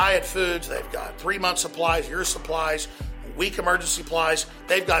special diet foods. They've got 3-month supplies, year supplies, week emergency supplies.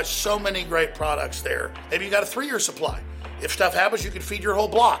 They've got so many great products there. Maybe you got a 3-year supply. If stuff happens, you can feed your whole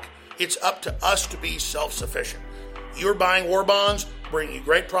block. It's up to us to be self-sufficient. You're buying war bonds, bringing you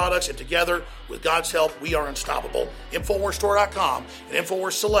great products, and together, with God's help, we are unstoppable. InfoWarsStore.com and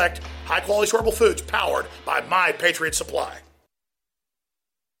InfoWars Select, high-quality storable foods powered by My Patriot Supply.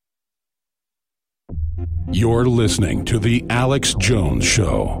 You're listening to The Alex Jones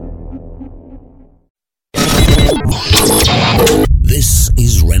Show. This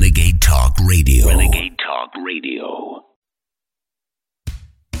is Renegade Talk Radio. Renegade Talk Radio.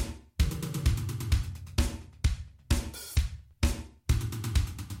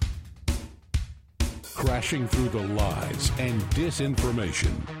 Crashing through the lies and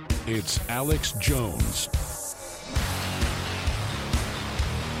disinformation. It's Alex Jones.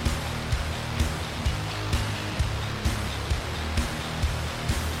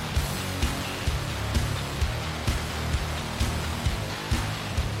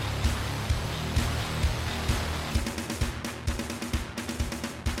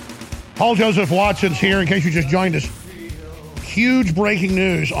 Paul Joseph Watson's here, in case you just joined us. Huge breaking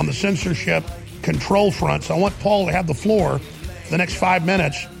news on the censorship control front. So I want Paul to have the floor for the next 5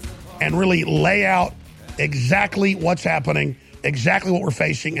 minutes and really lay out exactly what's happening, exactly what we're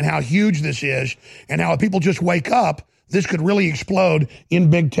facing, and how huge this is, and how if people just wake up, this could really explode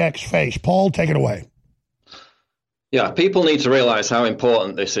in big tech's face. Paul, take it away. Yeah, people need to realize how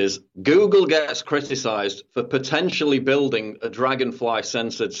important this is. Google gets criticized for potentially building a Dragonfly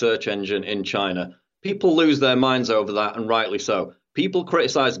censored search engine in China. People lose their minds over that, and rightly so. People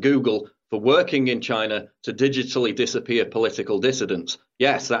criticize Google for working in China to digitally disappear political dissidents.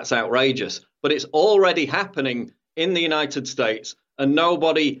 Yes, that's outrageous, but it's already happening in the United States, and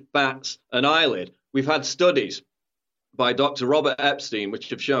nobody bats an eyelid. We've had studies by Dr. Robert Epstein which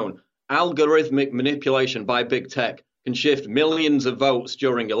have shown algorithmic manipulation by big tech can shift millions of votes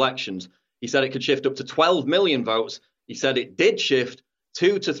during elections. He said it could shift up to 12 million votes. He said it did shift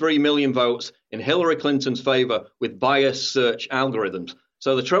 2 to 3 million votes in Hillary Clinton's favor with biased search algorithms.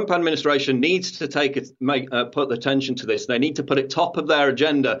 So the Trump administration needs to put attention to this. They need to put it top of their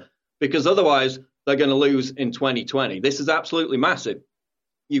agenda, because otherwise they're going to lose in 2020. This is absolutely massive.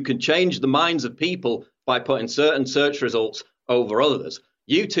 You can change the minds of people by putting certain search results over others.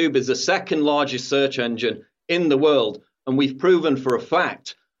 YouTube is the second largest search engine in the world, and we've proven for a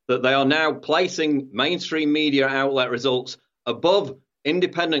fact that they are now placing mainstream media outlet results above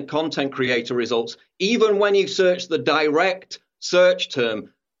independent content creator results, even when you search the direct search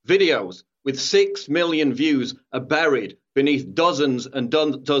term. Videos with 6 million views are buried beneath dozens and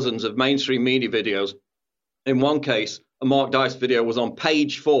dozens of mainstream media videos. In one case, a Mark Dice video was on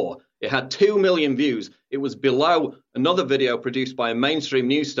page 4. It had 2 million views. It was below another video produced by a mainstream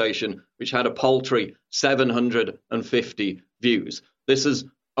news station, which had a paltry 750 views. This is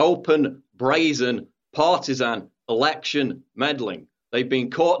open, brazen, partisan election meddling. They've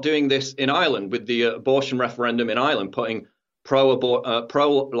been caught doing this in Ireland with the abortion referendum in Ireland, putting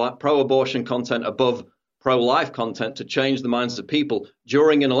pro-abortion content above pro-life content to change the minds of people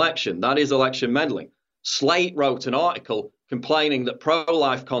during an election. That is election meddling. Slate wrote an article complaining that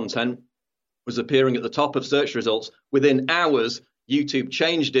pro-life content was appearing at the top of search results. Within hours, YouTube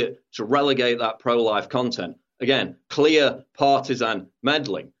changed it to relegate that pro-life content. Again, clear partisan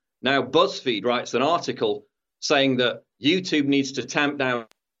meddling. Now, BuzzFeed writes an article saying that YouTube needs to tamp down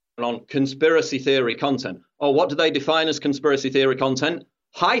on conspiracy theory content. Or what do they define as conspiracy theory content?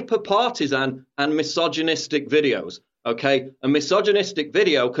 Hyper-partisan and misogynistic videos. Okay, a misogynistic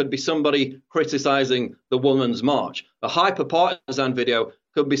video could be somebody criticizing the Women's March. A hyper-partisan video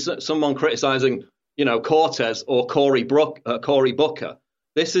could be someone criticizing, Cortez or Cory Booker.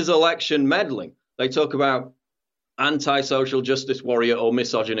 This is election meddling. They talk about anti-social justice warrior or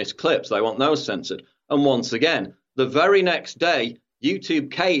misogynist clips. They want those censored. And once again, the very next day,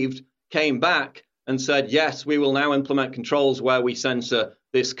 YouTube came back and said, yes, we will now implement controls where we censor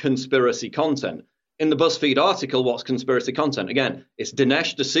this conspiracy content. In the BuzzFeed article, what's conspiracy content? Again, it's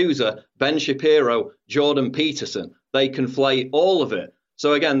Dinesh D'Souza, Ben Shapiro, Jordan Peterson. They conflate all of it.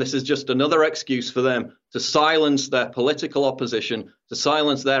 So again, this is just another excuse for them to silence their political opposition, to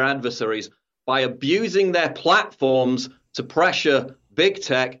silence their adversaries by abusing their platforms to pressure big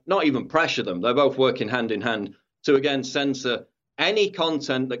tech, not even pressure them, they're both working hand in hand, to again censor any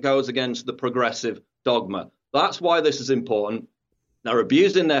content that goes against the progressive dogma. That's why this is important. They're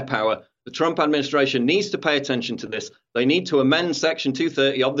abusing their power. The Trump administration needs to pay attention to this. They need to amend Section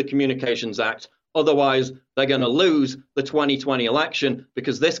 230 of the Communications Act. Otherwise, they're going to lose the 2020 election,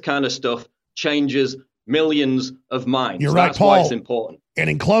 because this kind of stuff changes millions of minds. You're right, That's Paul. why it's important. And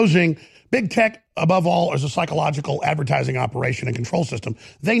in closing, big tech, above all, is a psychological advertising operation and control system.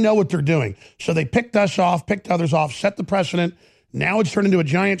 They know what they're doing. So they picked us off, picked others off, set the precedent. Now it's turned into a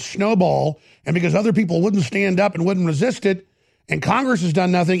giant snowball. And because other people wouldn't stand up and wouldn't resist it, and Congress has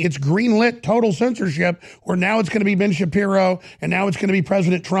done nothing, it's greenlit total censorship, where now it's going to be Ben Shapiro, and now it's going to be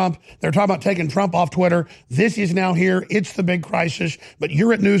President Trump. They're talking about taking Trump off Twitter. This is now here. It's the big crisis. But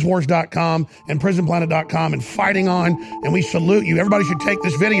you're at newswars.com and prisonplanet.com and fighting on, and we salute you. Everybody should take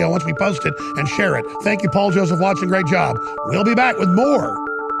this video once we post it and share it. Thank you, Paul Joseph Watson. Great job. We'll be back with more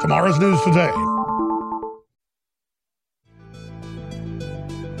Tomorrow's News Today.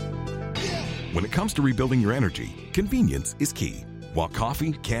 When it comes to rebuilding your energy, convenience is key. While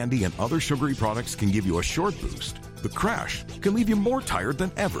coffee, candy, and other sugary products can give you a short boost, the crash can leave you more tired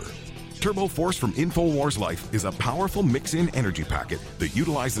than ever. Turbo Force from InfoWars Life is a powerful mix-in energy packet that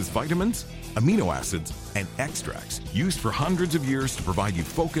utilizes vitamins, amino acids, and extracts used for hundreds of years to provide you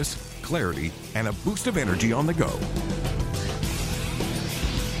focus, clarity, and a boost of energy on the go.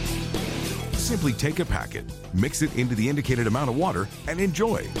 Simply take a packet, mix it into the indicated amount of water, and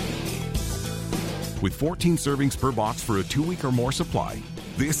enjoy. With 14 servings per box for a 2-week or more supply,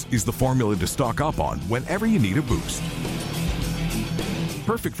 this is the formula to stock up on whenever you need a boost.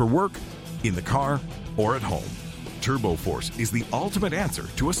 Perfect for work, in the car, or at home. Turbo Force is the ultimate answer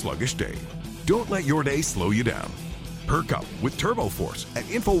to a sluggish day. Don't let your day slow you down. Perk up with Turbo Force at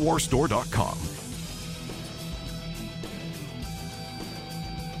InfoWarsStore.com.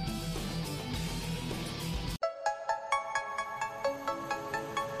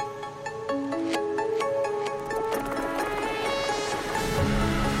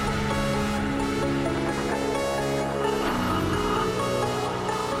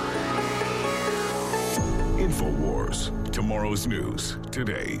 InfoWars, tomorrow's news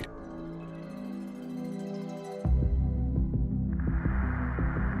today.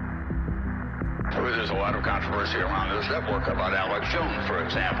 There's a lot of controversy around this network about Alex Jones, for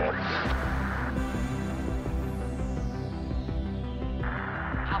example.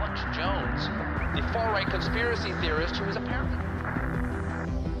 Alex Jones, the far-right conspiracy theorist who is apparently...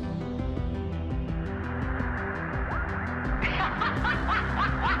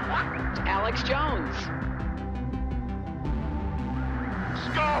 Alex Jones.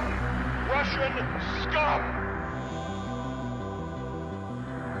 Scum! Russian scum!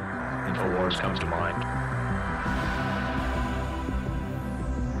 InfoWars comes to mind.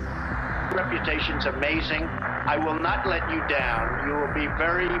 Reputation's amazing. I will not let you down. You will be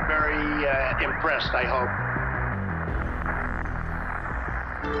very, very impressed, I hope.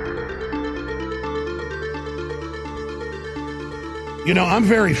 You know, I'm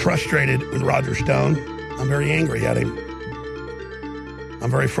very frustrated with Roger Stone. I'm very angry at him. I'm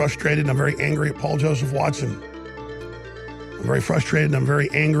very frustrated and I'm very angry at Paul Joseph Watson. I'm very frustrated and I'm very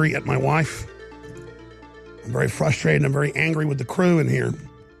angry at my wife. I'm very frustrated and I'm very angry with the crew in here.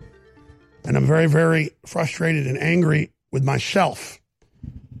 And I'm very, very frustrated and angry with myself.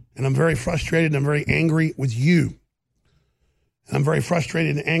 And I'm very frustrated and I'm very angry with you. And I'm very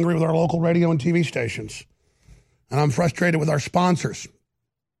frustrated and angry with our local radio and TV stations. And I'm frustrated with our sponsors.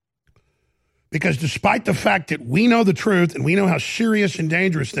 Because despite the fact that we know the truth and we know how serious and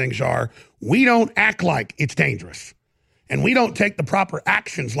dangerous things are, we don't act like it's dangerous. And we don't take the proper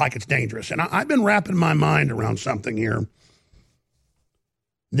actions like it's dangerous. And I've been wrapping my mind around something here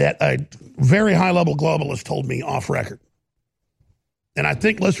that a very high-level globalist told me off record. And I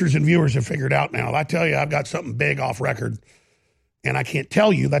think listeners and viewers have figured out now. If I tell you I've got something big off record, and I can't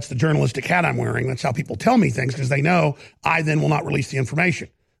tell you, that's the journalistic hat I'm wearing. That's how people tell me things, because they know I then will not release the information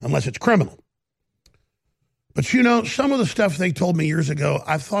unless it's criminal. But you know, some of the stuff they told me years ago,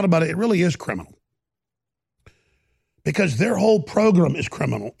 I've thought about it, it really is criminal. Because their whole program is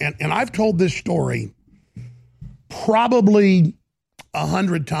criminal. And I've told this story probably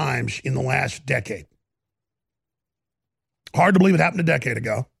 100 times in the last decade. Hard to believe it happened a decade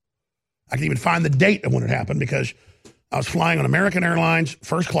ago. I can even find the date of when it happened, because I was flying on American Airlines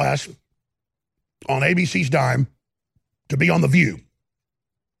first class on ABC's dime to be on The View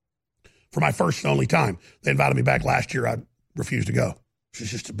for my first and only time. They invited me back last year. I refused to go.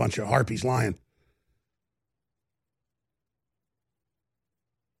 She's just a bunch of harpies lying.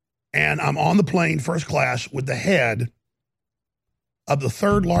 And I'm on the plane, first class, with the head of the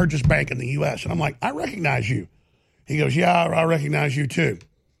third largest bank in the U.S. And I'm like, I recognize you. He goes, yeah, I recognize you too.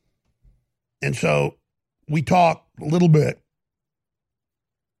 And so we talk a little bit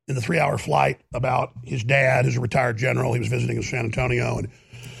in the 3-hour flight about his dad, who's a retired general. He was visiting in San Antonio, and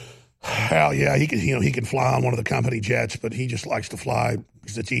hell yeah, he can fly on one of the company jets, but he just likes to fly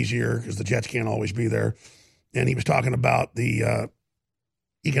because it's easier, because the jets can't always be there. And he was talking about the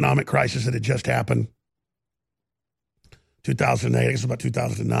economic crisis that had just happened, 2008, I guess it was about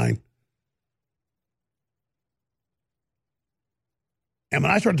 2009. And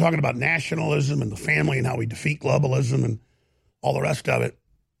when I started talking about nationalism and the family and how we defeat globalism and all the rest of it,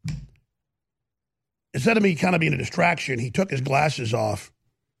 instead of me kind of being a distraction, he took his glasses off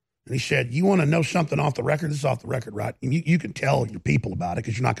and he said, you want to know something off the record? This is off the record, right? You can tell your people about it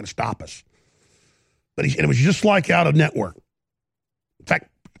because you're not going to stop us. But and it was just like out of network. In fact,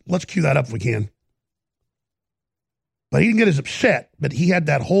 let's cue that up if we can. But he didn't get as upset, but he had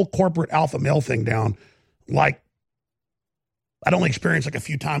that whole corporate alpha male thing down like I'd only experienced like a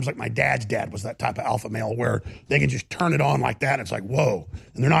few times, like my dad's dad was that type of alpha male where they can just turn it on like that. And it's like, whoa.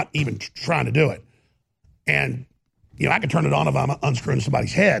 And they're not even trying to do it. And, you know, I can turn it on if I'm unscrewing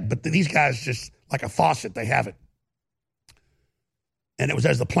somebody's head, but these guys just like a faucet, they have it. And it was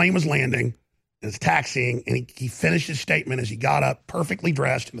as the plane was landing, and it's taxiing, and he finished his statement as he got up, perfectly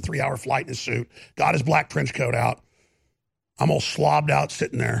dressed in a 3-hour flight in his suit, got his black trench coat out. I'm all slobbed out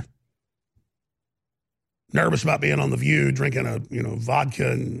sitting there, nervous about being on The View, drinking a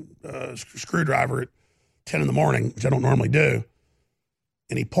vodka and screwdriver at 10 in the morning, which I don't normally do.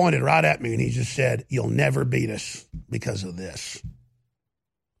 And he pointed right at me and he just said, you'll never beat us because of this.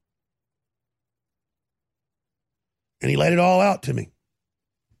 And he laid it all out to me.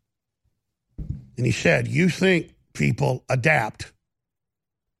 And he said, you think people adapt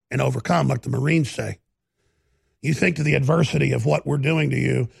and overcome like the Marines say. You think to the adversity of what we're doing to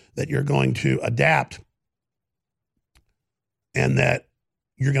you that you're going to adapt and that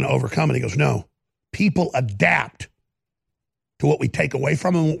you're going to overcome it. He goes, no, people adapt to what we take away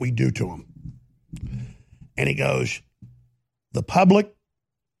from them and what we do to them. And he goes, the public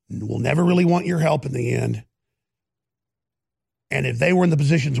will never really want your help in the end. And if they were in the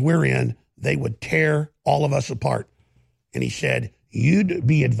positions we're in, they would tear all of us apart. And he said, you'd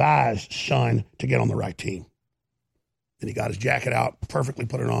be advised, son, to get on the right team. And he got his jacket out, perfectly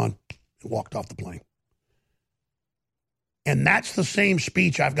put it on, and walked off the plane. And that's the same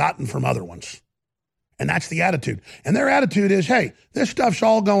speech I've gotten from other ones. And that's the attitude. And their attitude is, hey, this stuff's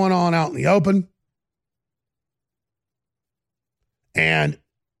all going on out in the open. And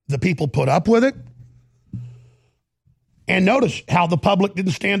the people put up with it. And notice how the public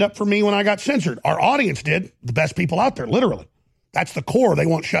didn't stand up for me when I got censored. Our audience did, the best people out there, literally. That's the core they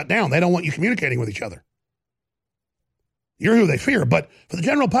want shut down. They don't want you communicating with each other. You're who they fear. But for the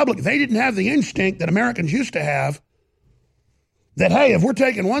general public, they didn't have the instinct that Americans used to have that, hey, if we're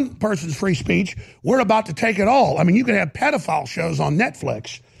taking one person's free speech, we're about to take it all. I mean, you can have pedophile shows on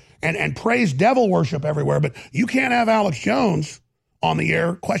Netflix and praise devil worship everywhere, but you can't have Alex Jones on the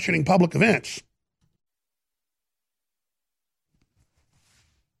air questioning public events.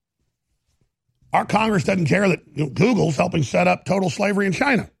 Our Congress doesn't care that Google's helping set up total slavery in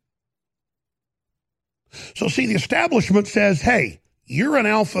China. So see, the establishment says, hey, you're an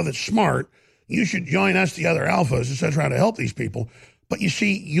alpha that's smart. You should join us, the other alphas, instead of trying to help these people. But you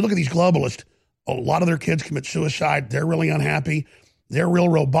see, you look at these globalists, a lot of their kids commit suicide. They're really unhappy. They're real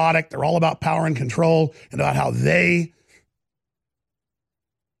robotic. They're all about power and control and about how they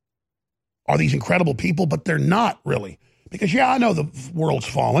are these incredible people, but they're not really. Because, yeah, I know the world's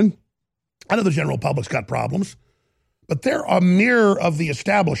fallen. I know the general public's got problems. But they're a mirror of the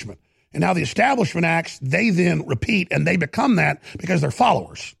establishment. And how the establishment acts, they then repeat, and they become that because they're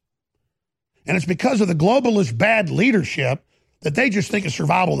followers. And it's because of the globalist bad leadership that they just think of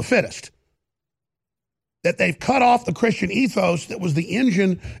survival of the fittest. That they've cut off the Christian ethos that was the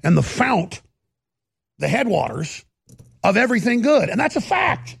engine and the fount, the headwaters of everything good. And that's a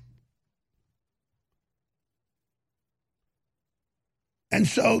fact. And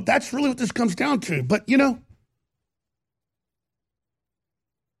so that's really what this comes down to. But, you know,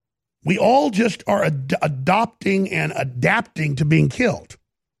 we all just are adopting and adapting to being killed.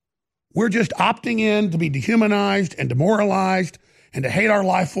 We're just opting in to be dehumanized and demoralized and to hate our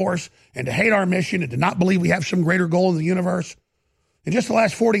life force and to hate our mission and to not believe we have some greater goal in the universe. In just the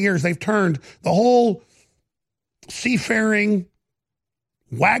last 40 years, they've turned the whole seafaring,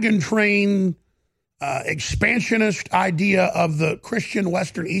 wagon train, expansionist idea of the Christian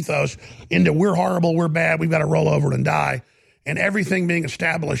Western ethos into we're horrible, we're bad, we've got to roll over and die, and everything being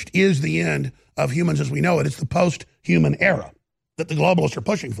established is the end of humans as we know it. It's the post-human era that the globalists are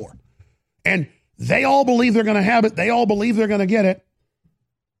pushing for. And they all believe they're going to have it. They all believe they're going to get it.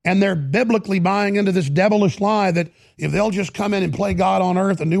 And they're biblically buying into this devilish lie that if they'll just come in and play God on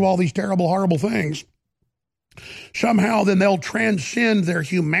earth and do all these terrible, horrible things, somehow then they'll transcend their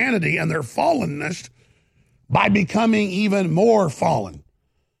humanity and their fallenness by becoming even more fallen.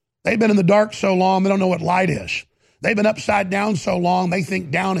 They've been in the dark so long, they don't know what light is. They've been upside down so long, they think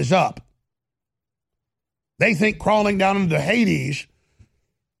down is up. They think crawling down into Hades,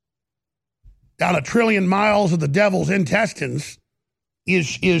 down 1 trillion miles of the devil's intestines,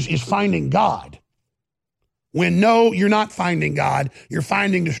 is finding God. When no, you're not finding God, you're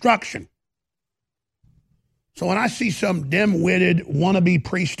finding destruction. So when I see some dim-witted, wannabe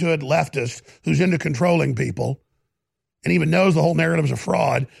priesthood leftist who's into controlling people and even knows the whole narrative is a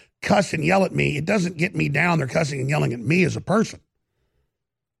fraud, cuss and yell at me, it doesn't get me down. They're cussing and yelling at me as a person.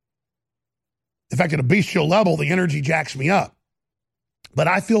 In fact, at a bestial level, the energy jacks me up. But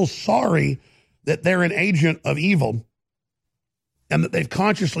I feel sorry that they're an agent of evil and that they've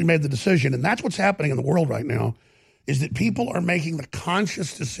consciously made the decision. And that's what's happening in the world right now, is that people are making the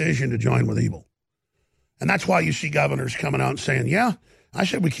conscious decision to join with evil. And that's why you see governors coming out and saying, yeah, I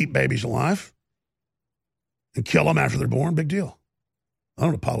said we keep babies alive and kill them after they're born. Big deal. I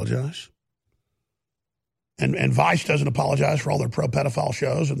don't apologize. And Vice doesn't apologize for all their pro-pedophile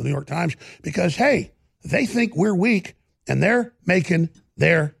shows in the New York Times because, hey, they think we're weak and they're making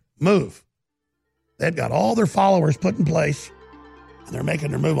their move. They've got all their followers put in place and they're making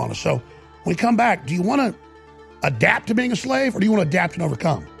their move on us. So when we come back, do you want to adapt to being a slave or do you want to adapt and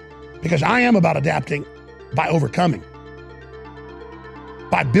overcome? Because I am about adapting by overcoming,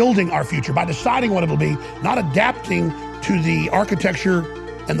 by building our future, by deciding what it'll be, not adapting to the architecture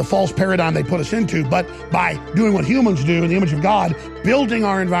and the false paradigm they put us into, but by doing what humans do in the image of God, building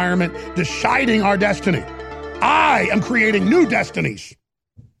our environment, deciding our destiny. I am creating new destinies.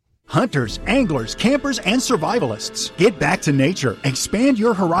 Hunters, anglers, campers, and survivalists. Get back to nature. Expand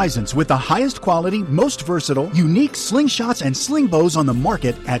your horizons with the highest quality, most versatile, unique slingshots and sling bows on the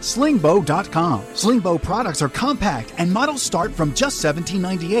market at slingbow.com. Slingbow products are compact and models start from just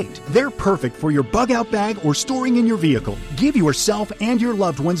 $17.98. They're perfect for your bug out bag or storing in your vehicle. Give yourself and your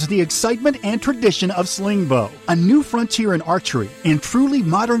loved ones the excitement and tradition of slingbow, a new frontier in archery and truly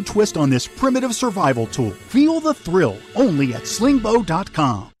modern twist on this primitive survival tool. Feel the thrill only at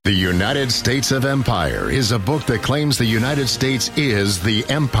slingbow.com. The United States of Empire is a book that claims the United States is the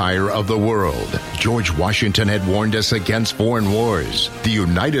empire of the world. George Washington had warned us against foreign wars. The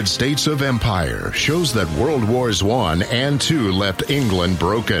United States of Empire shows that World Wars I and II left England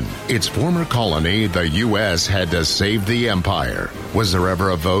broken. Its former colony, the U.S., had to save the empire. Was there ever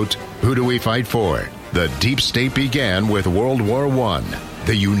a vote? Who do we fight for? The deep state began with World War I.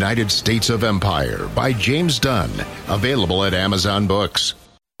 The United States of Empire by James Dunn. Available at Amazon Books.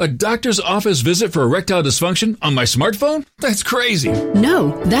 A doctor's office visit for erectile dysfunction on my smartphone? That's crazy.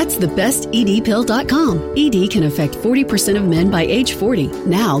 No, that's the bestedpill.com. ED can affect 40% of men by age 40.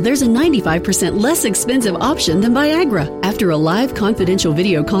 Now there's a 95% less expensive option than Viagra. After a live confidential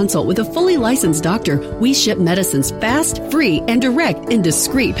video consult with a fully licensed doctor, we ship medicines fast, free, and direct in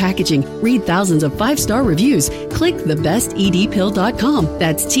discreet packaging. Read thousands of 5-star reviews. Click thebestedpill.com.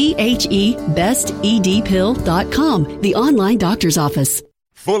 That's THE bestedpill.com, the online doctor's office.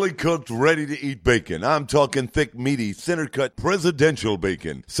 Fully cooked, ready-to-eat bacon. I'm talking thick, meaty, center-cut presidential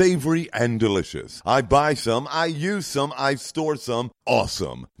bacon. Savory and delicious. I buy some, I use some, I store some.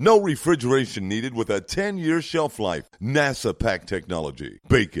 Awesome. No refrigeration needed with a 10-year shelf life. NASA pack technology.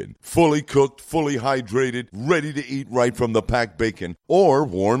 Bacon. Fully cooked, fully hydrated, ready to eat right from the packed bacon. Or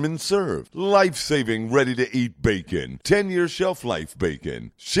warm and served. Life-saving, ready-to-eat bacon. 10-year shelf life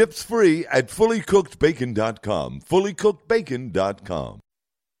bacon. Ships free at fullycookedbacon.com. Fullycookedbacon.com.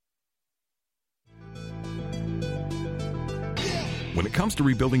 When it comes to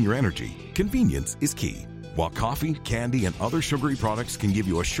rebuilding your energy, convenience is key. While coffee, candy, and other sugary products can give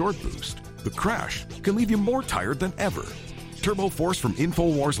you a short boost, the crash can leave you more tired than ever. Turbo Force from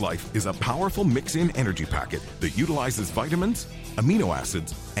InfoWars Life is a powerful mix-in energy packet that utilizes vitamins, amino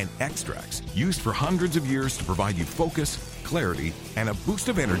acids, and extracts used for hundreds of years to provide you focus, clarity, and a boost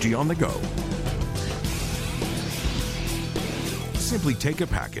of energy on the go. Simply take a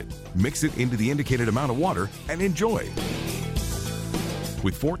packet, mix it into the indicated amount of water, and enjoy.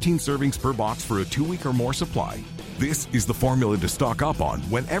 With 14 servings per box for a 2-week or more supply, this is the formula to stock up on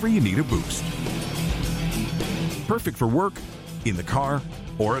whenever you need a boost. Perfect for work, in the car,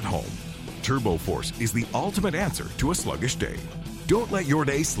 or at home. TurboForce is the ultimate answer to a sluggish day. Don't let your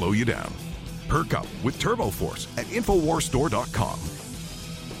day slow you down. Perk up with TurboForce at InfoWarsStore.com.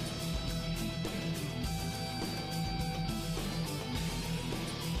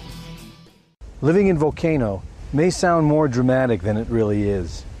 Living in Volcano may sound more dramatic than it really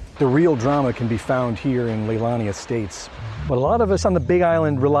is. The real drama can be found here in Leilani Estates. But a lot of us on the Big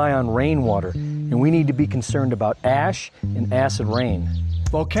Island rely on rainwater, and we need to be concerned about ash and acid rain.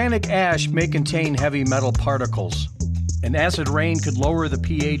 Volcanic ash may contain heavy metal particles, and acid rain could lower the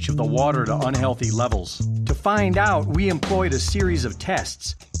pH of the water to unhealthy levels. To find out, we employed a series of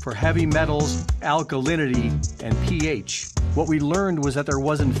tests for heavy metals, alkalinity, and pH. What we learned was that there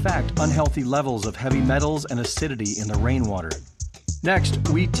was in fact unhealthy levels of heavy metals and acidity in the rainwater. Next,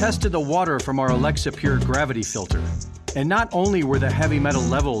 we tested the water from our Alexa Pure gravity filter. And not only were the heavy metal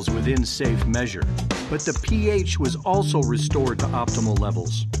levels within safe measure, but the pH was also restored to optimal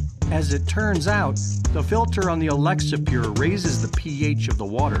levels. As it turns out, the filter on the Alexa Pure raises the pH of the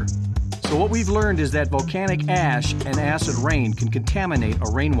water. So what we've learned is that volcanic ash and acid rain can contaminate a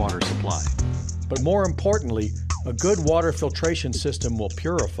rainwater supply. But more importantly, a good water filtration system will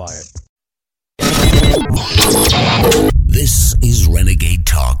purify it. This is Renegade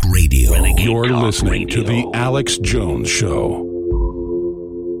Talk Radio. You're listening to The Alex Jones Show.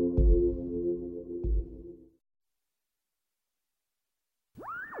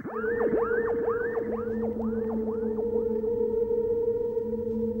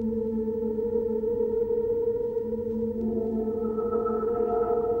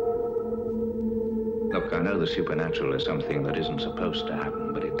 Look, I know the supernatural is something that isn't supposed to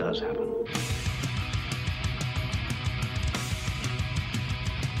happen, but it does happen.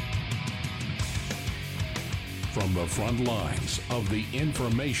 From the front lines of the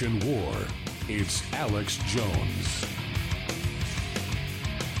information war, it's Alex Jones.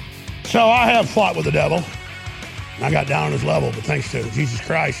 So I have fought with the devil. I got down on his level, but thanks to Jesus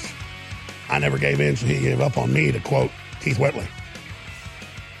Christ, I never gave in, so he gave up on me, to quote Keith Whitley.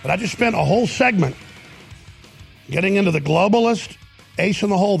 But I just spent a whole segment getting into the globalist ace in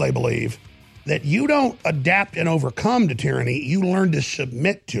the hole, they believe, that you don't adapt and overcome to tyranny, you learn to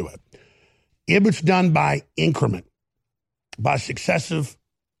submit to it. If it's done by increment, by successive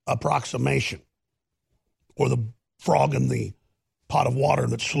approximation, or the frog in the pot of water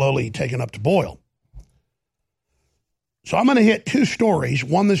that's slowly taken up to boil. So I'm going to hit two stories,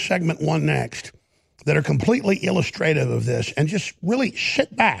 one this segment, one next, that are completely illustrative of this, and just really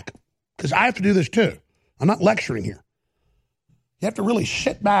sit back, because I have to do this too. I'm not lecturing here. You have to really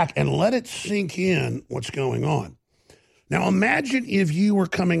sit back and let it sink in what's going on. Now, imagine if you were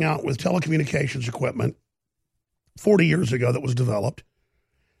coming out with telecommunications equipment 40 years ago that was developed,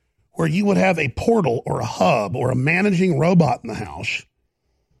 where you would have a portal or a hub or a managing robot in the house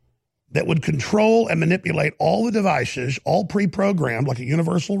that would control and manipulate all the devices, all pre-programmed like a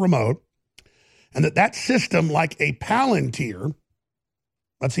universal remote, and that system, like a Palantir,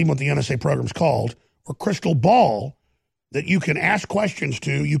 that's even what the NSA program's called, or crystal ball, that you can ask questions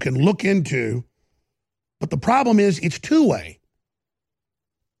to, you can look into. But the problem is it's two-way.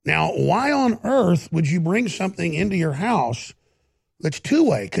 Now, why on earth would you bring something into your house that's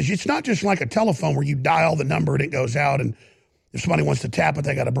two-way? Because it's not just like a telephone where you dial the number and it goes out, and if somebody wants to tap it,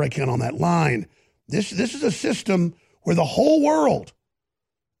 they got to break in on that line. This is a system where the whole world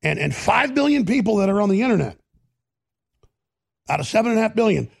and 5 billion people that are on the internet out of 7.5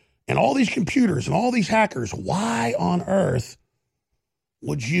 billion, and all these computers and all these hackers, why on earth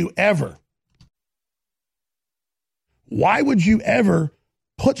would you ever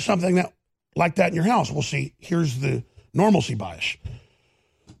put something like that in your house? Well, see, here's the normalcy bias.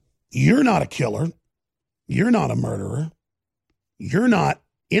 You're not a killer. You're not a murderer. You're not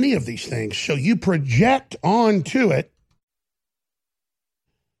any of these things. So you project onto it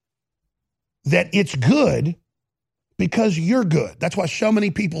that it's good because you're good. That's why so many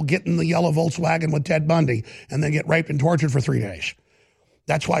people get in the yellow Volkswagen with Ted Bundy and then get raped and tortured for 3 days.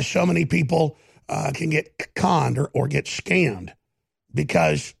 That's why so many people can get conned or get scammed,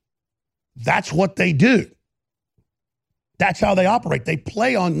 because that's what they do. That's how they operate. They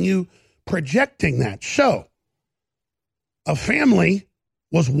play on you projecting that. So a family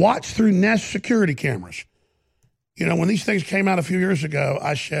was watched through Nest security cameras. You know, when these things came out a few years ago,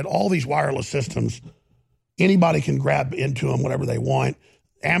 I said all these wireless systems, anybody can grab into them whatever they want.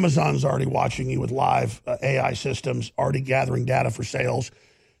 Amazon's already watching you with live AI systems, already gathering data for sales.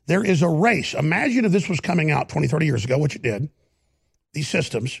 There is a race. Imagine if this was coming out 20, 30 years ago, which it did, these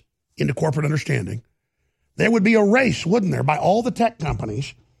systems into corporate understanding. There would be a race, wouldn't there, by all the tech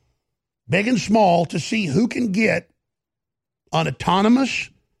companies, big and small, to see who can get an autonomous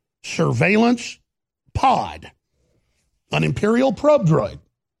surveillance pod, an Imperial probe droid.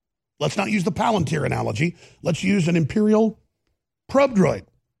 Let's not use the Palantir analogy. Let's use an Imperial probe droid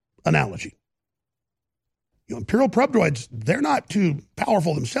analogy. Imperial probe droids, they're not too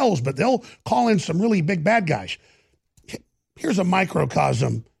powerful themselves, but they'll call in some really big bad guys. Here's a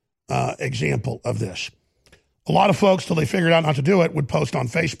microcosm example of this. A lot of folks, till they figured out not to do it, would post on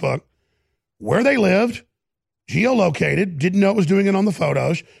Facebook where they lived, geolocated, didn't know it was doing it on the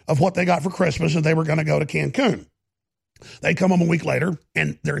photos of what they got for Christmas, and they were going to go to Cancun. They'd come home a week later,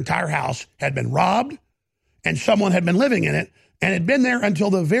 and their entire house had been robbed, and someone had been living in it, and had been there until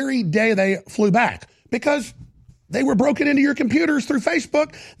the very day they flew back. Because they were broken into your computers through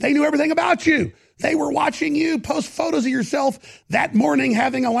Facebook. They knew everything about you. They were watching you post photos of yourself that morning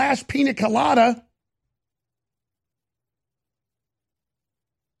having a last pina colada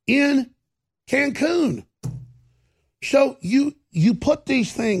in Cancun. So you put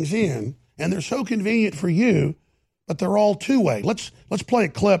these things in, and they're so convenient for you, but they're all two-way. Let's play a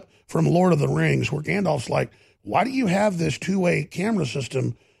clip from Lord of the Rings where Gandalf's like, why do you have this two-way camera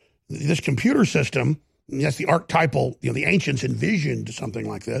system, this computer system? That's the archetypal, the ancients envisioned something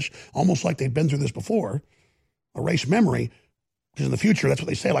like this, almost like they'd been through this before, erase memory, because in the future, that's what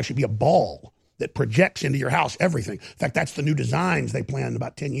they say, it'll actually be a ball that projects into your house everything. In fact, that's the new designs they plan in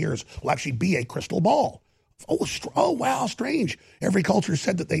about 10 years, will actually be a crystal ball. Oh, wow, strange. Every culture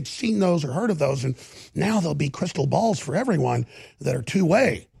said that they'd seen those or heard of those, and now there'll be crystal balls for everyone that are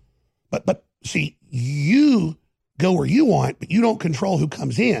two-way. But see, you go where you want, but you don't control who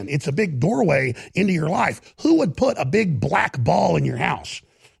comes in. It's a big doorway into your life. Who would put a big black ball in your house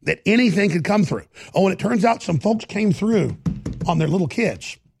that anything could come through? Oh, and it turns out some folks came through on their little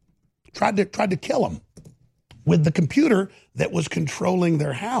kids, tried to kill them with the computer that was controlling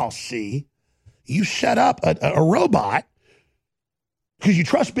their house. See, you set up a robot because you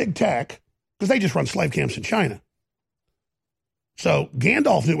trust big tech, because they just run slave camps in China. So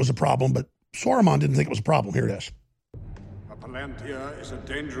Gandalf knew it was a problem, but Saruman didn't think it was a problem. Here it is. Palantir is a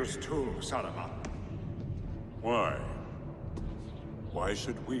dangerous tool, Saruman. Why? Why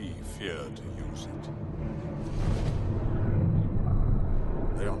should we fear to use it?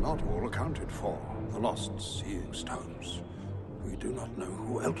 They are not all accounted for. The lost seeing stones. We do not know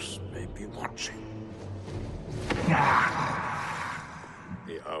who else may be watching.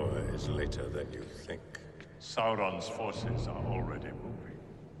 The hour is later than you think. Sauron's forces are already moving.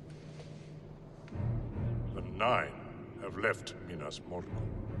 The Nine have left Minas Morgul.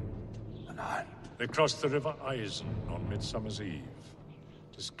 The Nine? They crossed the River Eisen on Midsummer's Eve,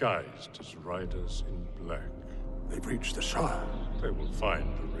 disguised as riders in black. They've reached the Shire. They will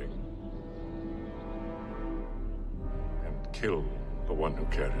find the ring. And kill the one who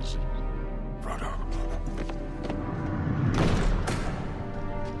carries it. Frodo.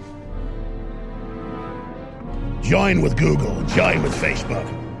 Join with Google, join with Facebook.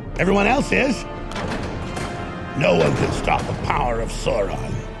 Everyone else is. No one can stop the power of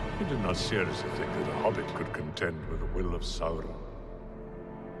Sauron. You do not seriously think that a hobbit could contend with the will of Sauron.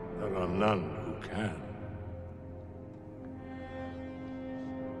 There are none who can.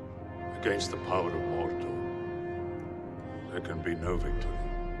 Against the power of Mordor, there can be no victory.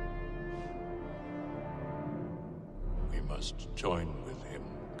 We must join with him,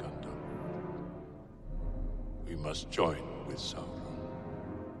 Gandalf. We must join with Sauron.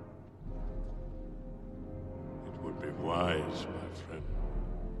 It would be wise, my friend.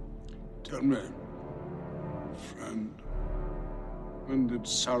 Tell me, friend, when did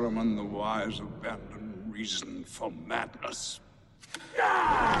Saruman the Wise abandon reason for madness?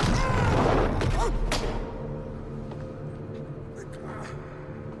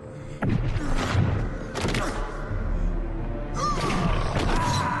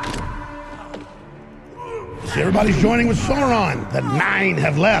 See, everybody's joining with Sauron. The Nine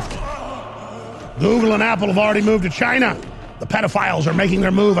have left. Google and Apple have already moved to China. The pedophiles are making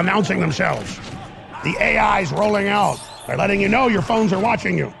their move, announcing themselves. The AI's rolling out. They're letting you know your phones are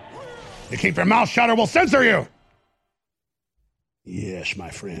watching you. You keep your mouth shut or we'll censor you. Yes, my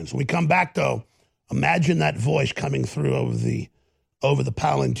friends. When we come back, though, imagine that voice coming through over the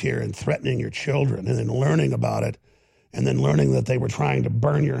Palantir and threatening your children, and then learning about it, and then learning that they were trying to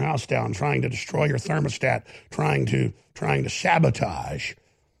burn your house down, trying to destroy your thermostat, trying to sabotage.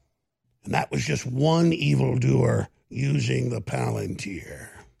 And that was just one evildoer using the Palantir.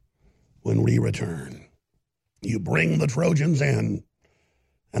 When we return, you bring the Trojans in,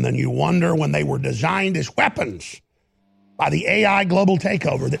 and then you wonder, when they were designed as weapons by the AI global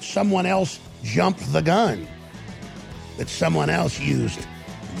takeover, that someone else jumped the gun, that someone else used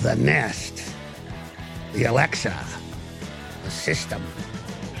the Nest, the Alexa, the system,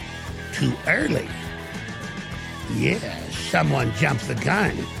 too early. Yes, someone jumped the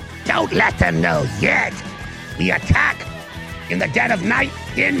gun. Don't let them know yet. We attack in the dead of night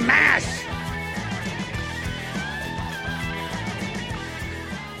in mass.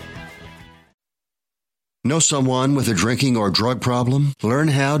 Know someone with a drinking or drug problem? Learn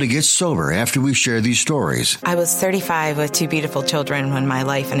how to get sober after we share these stories. I was 35 with 2 beautiful children when my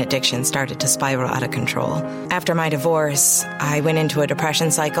life and addiction started to spiral out of control. After my divorce, I went into a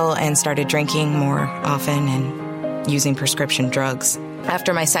depression cycle and started drinking more often and using prescription drugs.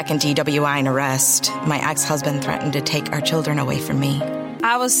 After my second DWI and arrest, my ex-husband threatened to take our children away from me.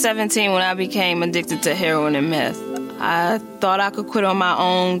 I was 17 when I became addicted to heroin and meth. I thought I could quit on my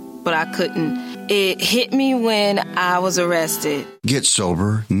own, but I couldn't. It hit me when I was arrested. Get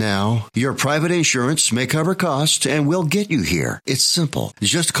sober now. Your private insurance may cover costs and we'll get you here. It's simple.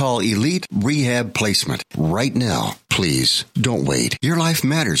 Just call Elite Rehab Placement right now. Please, don't wait. Your life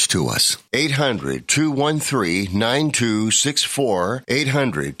matters to us. 800-213-9264.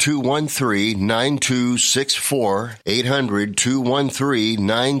 800-213-9264.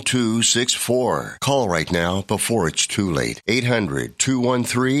 800-213-9264. Call right now before it's too late.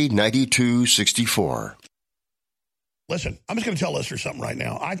 800-213-9264. Listen, I'm just going to tell listeners something right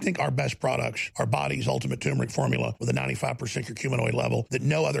now. I think our best products are Body's Ultimate Turmeric Formula with a 95% curcuminoid level that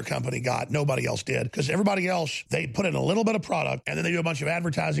no other company got, nobody else did. Because everybody else, they put in a little bit of product and then they do a bunch of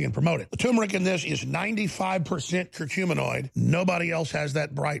advertising and promote it. The turmeric in this is 95% curcuminoid. Nobody else has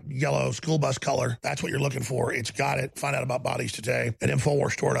that bright yellow school bus color. That's what you're looking for. It's got it. Find out about Body's today at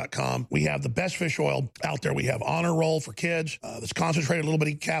InfoWarsStore.com. We have the best fish oil out there. We have Honor Roll for kids. That's concentrated little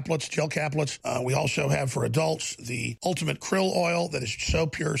bitty caplets, gel caplets. We also have for adults the Ultimate Krill Oil that is so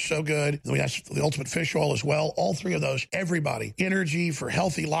pure, so good. Then we have the Ultimate Fish Oil as well. All three of those, everybody. Energy for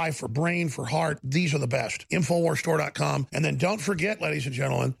healthy life, for brain, for heart. These are the best. InfoWarsStore.com. And then don't forget, ladies and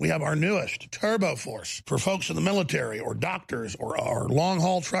gentlemen, we have our newest Turbo Force for folks in the military or doctors or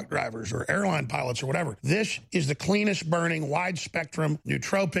long-haul truck drivers or airline pilots or whatever. This is the cleanest burning, wide-spectrum,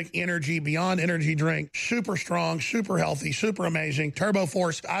 nootropic energy, beyond energy drink. Super strong, super healthy, super amazing. Turbo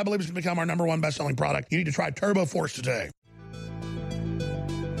Force, I believe, is going to become our #1 best-selling product. You need to try Turbo Force today.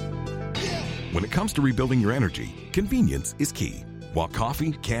 When it comes to rebuilding your energy, convenience is key. While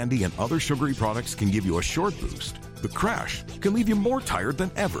coffee, candy, and other sugary products can give you a short boost, the crash can leave you more tired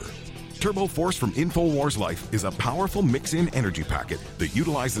than ever. Turbo Force from InfoWars Life is a powerful mix-in energy packet that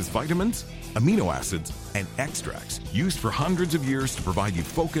utilizes vitamins, amino acids, and extracts used for hundreds of years to provide you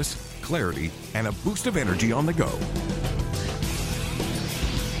focus, clarity, and a boost of energy on the go.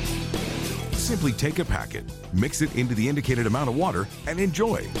 Simply take a packet, mix it into the indicated amount of water, and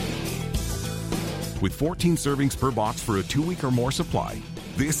enjoy. With 14 servings per box for a 2-week or more supply,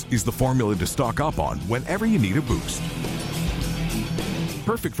 this is the formula to stock up on whenever you need a boost.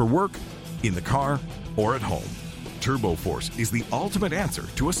 Perfect for work, in the car, or at home. Turbo Force is the ultimate answer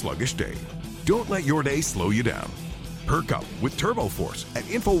to a sluggish day. Don't let your day slow you down. Perk up with Turbo Force at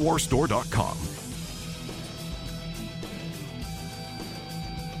InfoWarsStore.com.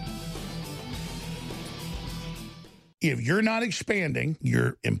 If you're not expanding,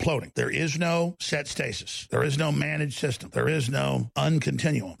 you're imploding. There is no set stasis. There is no managed system. There is no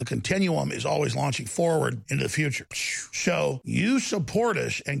uncontinuum. The continuum is always launching forward into the future. So you support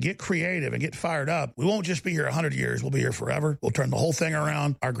us and get creative and get fired up. We won't just be here 100 years. We'll be here forever. We'll turn the whole thing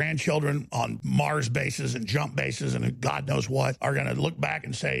around. Our grandchildren on Mars bases and jump bases and God knows what are going to look back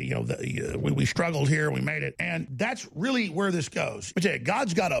and say, you know, we struggled here, we made it. And that's really where this goes. But yeah,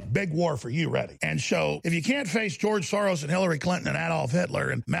 God's got a big war for you ready. And so if you can't face George Soros and Hillary Clinton and Adolf Hitler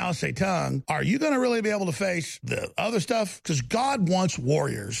and Mao Zedong, are you going to really be able to face the other stuff? Because God wants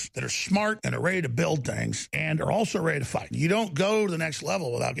warriors that are smart and are ready to build things and are also ready to fight. You don't go to the next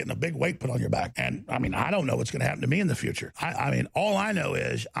level without getting a big weight put on your back. And I mean, I don't know what's going to happen to me in the future. I mean, all I know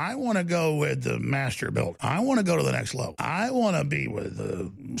is I want to go with the master builder. I want to go to the next level. I want to be with the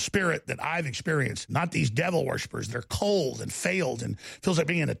spirit that I've experienced, not these devil worshipers that are cold and failed and feels like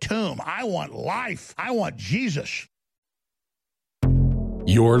being in a tomb. I want life. I want Jesus.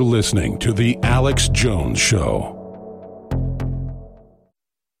 You're listening to The Alex Jones Show.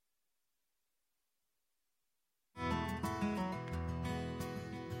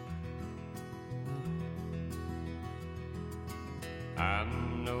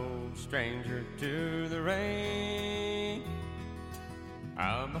 I'm no stranger to the rain.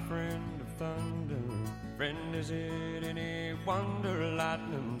 I'm a friend of thunder. Friend, is it any wonder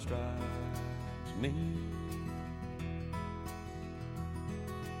lightning strikes me?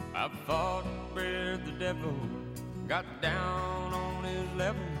 I've fought with the devil, got down on his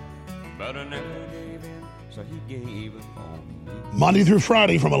level, but I never gave in so he gave up on me. Monday through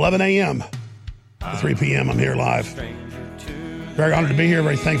Friday from 11 a.m. to 3 p.m. I'm here live. Very honored to be here.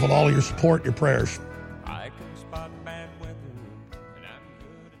 Very thankful to all of your support, your prayers.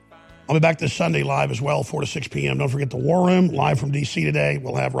 I'll be back this Sunday live as well, 4 to 6 p.m. Don't forget the War Room, live from D.C. today.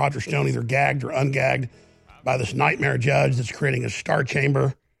 We'll have Roger Stone either gagged or ungagged by this nightmare judge that's creating a star chamber.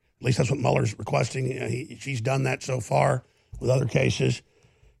 At least that's what Mueller's requesting. She's done that so far with other cases.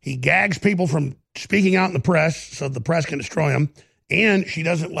 He gags people from speaking out in the press so the press can destroy them, and she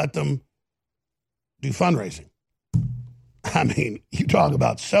doesn't let them do fundraising. I mean, you talk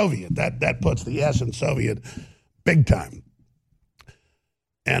about Soviet. That puts the S in Soviet big time.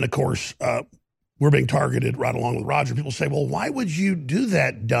 And, of course, we're being targeted right along with Roger. People say, well, why would you do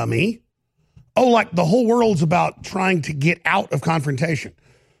that, dummy? Oh, like the whole world's about trying to get out of confrontation.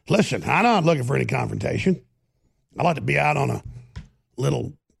 Listen, I'm not looking for any confrontation. I like to be out on a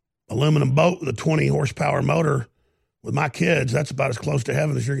little aluminum boat with a 20-horsepower motor with my kids. That's about as close to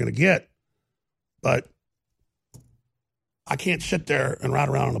heaven as you're going to get. But I can't sit there and ride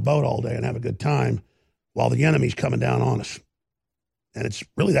around on a boat all day and have a good time while the enemy's coming down on us. And it's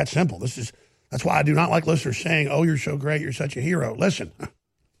really that simple. That's why I do not like listeners saying, oh, you're so great, you're such a hero. Listen,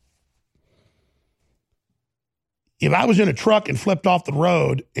 if I was in a truck and flipped off the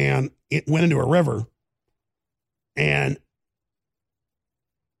road and it went into a river, and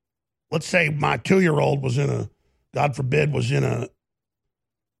let's say my 2-year-old was God forbid, was in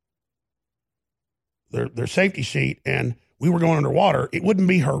their safety seat and we were going underwater, it wouldn't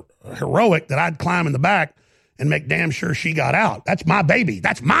be heroic that I'd climb in the back and make damn sure she got out. That's my baby.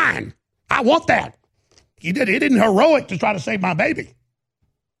 That's mine. I want that. It isn't heroic to try to save my baby.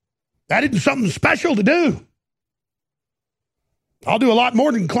 That isn't something special to do. I'll do a lot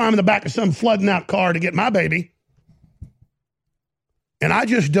more than climb in the back of some flooding out car to get my baby. And I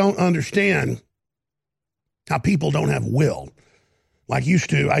just don't understand how people don't have will. Like I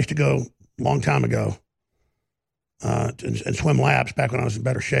used to go a long time ago and swim laps back when I was in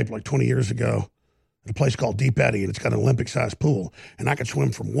better shape, like 20 years ago. At a place called Deep Eddy, and it's got an Olympic-sized pool. And I could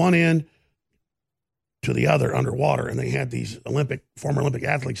swim from one end to the other underwater, and they had these former Olympic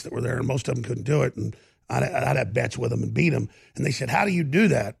athletes that were there, and most of them couldn't do it, and I'd have bets with them and beat them. And they said, how do you do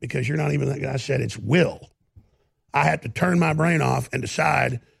that? Because you're not even that guy. I said, it's will. I have to turn my brain off and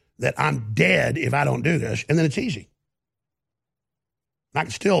decide that I'm dead if I don't do this, and then it's easy. I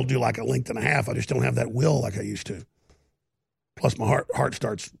can still do like a length and a half. I just don't have that will like I used to. Plus my heart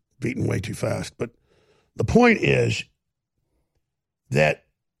starts beating way too fast. But the point is that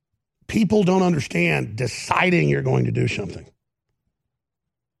people don't understand deciding you're going to do something.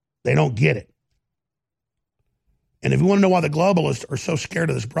 They don't get it. And if you want to know why the globalists are so scared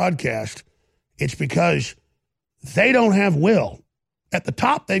of this broadcast, it's because they don't have will. At the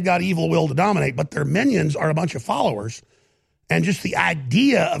top, they've got evil will to dominate, but their minions are a bunch of followers. And just the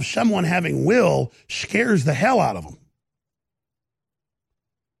idea of someone having will scares the hell out of them.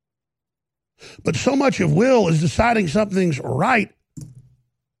 But so much of will is deciding something's right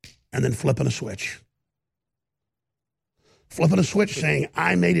and then flipping a switch. Flipping a switch saying,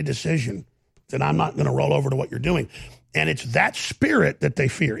 I made a decision that I'm not going to roll over to what you're doing. And it's that spirit that they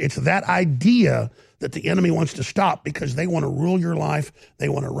fear. It's that idea that the enemy wants to stop because they want to rule your life. They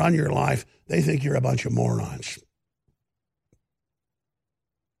want to run your life. They think you're a bunch of morons.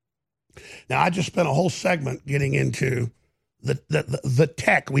 Now, I just spent a whole segment getting into the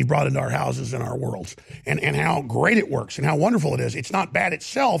tech we brought into our houses and our worlds and how great it works and how wonderful it is. It's not bad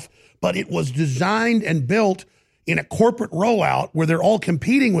itself, but it was designed and built in a corporate rollout where they're all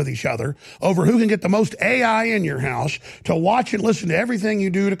competing with each other over who can get the most AI in your house to watch and listen to everything you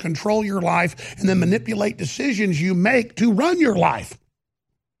do to control your life and then manipulate decisions you make to run your life.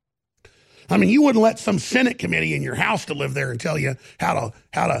 I mean, you wouldn't let some Senate committee in your house to live there and tell you how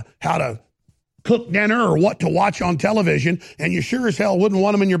to cook dinner or what to watch on television, and you sure as hell wouldn't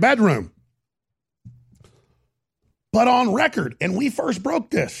want them in your bedroom. But on record, and we first broke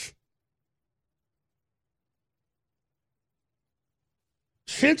this,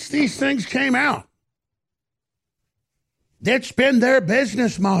 since these things came out, it's been their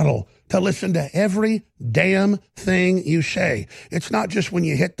business model to listen to every damn thing you say. It's not just when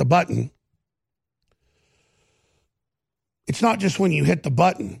you hit the button. It's not just when you hit the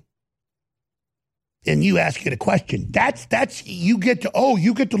button and you ask it a question. That's you get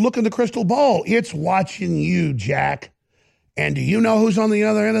to look in the crystal ball. It's watching you, Jack. And do you know who's on the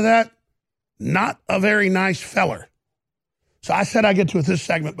other end of that? Not a very nice feller. So I said I get to it this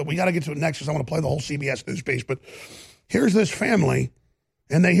segment, but we got to get to it next because I want to play the whole CBS News piece. But here's this family,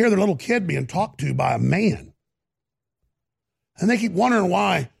 and they hear their little kid being talked to by a man. And they keep wondering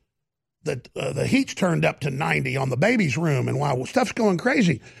why the heat's turned up to 90 on the baby's room and why stuff's going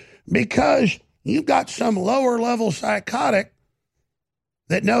crazy? Because you've got some lower level psychotic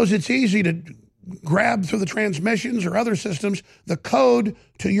that knows it's easy to grab through the transmissions or other systems the code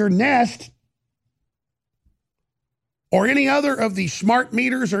to your Nest or any other of these smart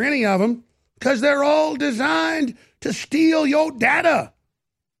meters or any of them, because they're all designed to steal your data.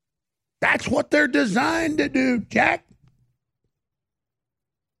 That's what they're designed to do, Jack.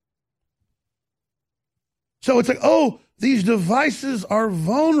 So it's like, oh, these devices are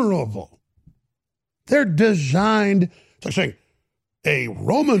vulnerable. They're designed, it's like saying, a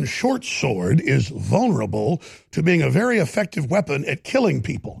Roman short sword is vulnerable to being a very effective weapon at killing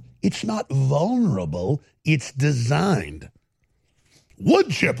people. It's not vulnerable, it's designed. Wood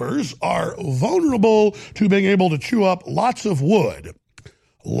chippers are vulnerable to being able to chew up lots of wood.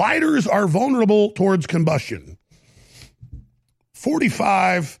 Lighters are vulnerable towards combustion.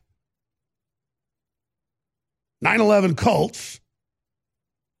 45 9/11 cults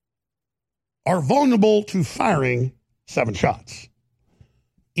are vulnerable to firing 7 shots.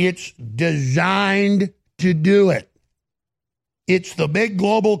 It's designed to do it. It's the big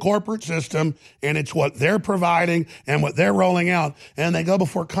global corporate system, and it's what they're providing and what they're rolling out. And they go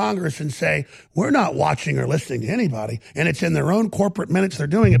before Congress and say, we're not watching or listening to anybody. And it's in their own corporate minutes they're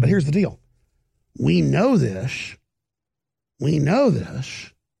doing it. But here's the deal. We know this. We know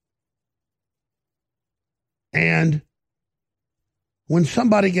this. And when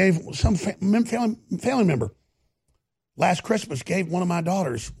somebody gave, some family member last Christmas gave one of my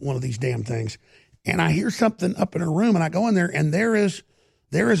daughters one of these damn things, and I hear something up in her room, and I go in there, and there is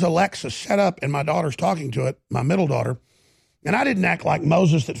Alexa set up, and my daughter's talking to it, my middle daughter, and I didn't act like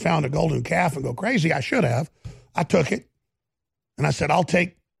Moses that found a golden calf and go crazy. I should have. I took it, and I said, I'll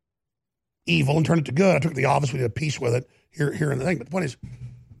take evil and turn it to good. I took it to the office. We did a piece with it here in the thing. But the point is,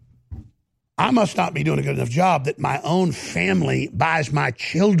 I must not be doing a good enough job that my own family buys my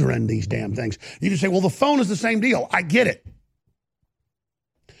children these damn things. You can say, well, the phone is the same deal. I get it.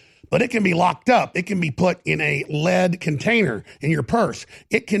 But it can be locked up. It can be put in a lead container in your purse.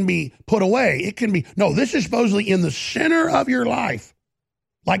 It can be put away. It can be, no, this is supposedly in the center of your life.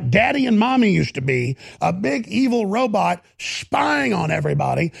 Like daddy and mommy used to be, a big evil robot spying on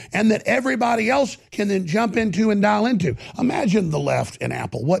everybody, and that everybody else can then jump into and dial into. Imagine the left and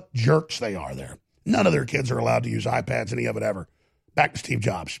Apple, what jerks they are there. None of their kids are allowed to use iPads, any of it ever. Back to Steve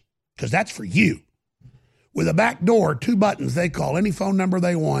Jobs, because that's for you. With a back door, 2 buttons, they call any phone number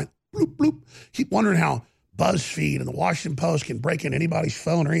they want. Bloop, bloop. Keep wondering how BuzzFeed and the Washington Post can break in anybody's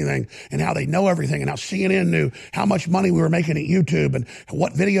phone or anything, and how they know everything, and how CNN knew how much money we were making at YouTube and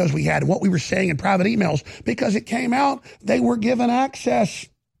what videos we had and what we were saying in private emails, because it came out they were given access.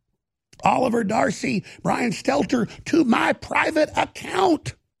 Oliver Darcy, Brian Stelter, to my private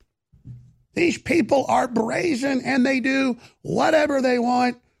account. These people are brazen, and they do whatever they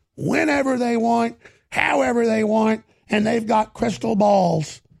want, whenever they want, however they want, and they've got crystal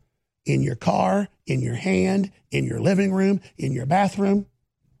balls in your car, in your hand, in your living room, in your bathroom.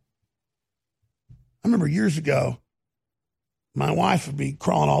 I remember years ago, my wife would be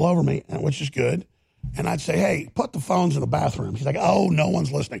crawling all over me, which is good. And I'd say, hey, put the phones in the bathroom. She's like, oh, no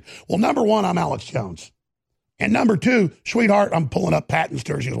one's listening. Well, number one, I'm Alex Jones. And number two, sweetheart, I'm pulling up patents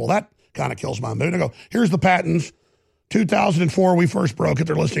to her. She goes, well, that kind of kills my mood. I go, here's the patents. 2004, we first broke it.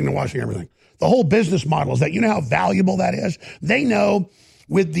 They're listening and watching everything. The whole business model is that, you know how valuable that is? They know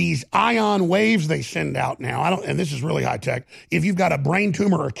with these ion waves they send out now, and this is really high tech, if you've got a brain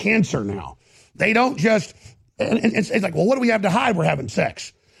tumor or cancer now, they don't just, and it's like, well, what do we have to hide? We're having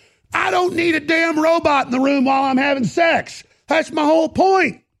sex. I don't need a damn robot in the room while I'm having sex. That's my whole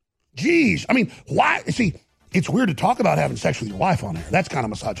point. Jeez. I mean, why? See, it's weird to talk about having sex with your wife on air. That's kind of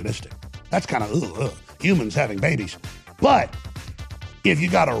misogynistic. That's kind of, humans having babies. But if you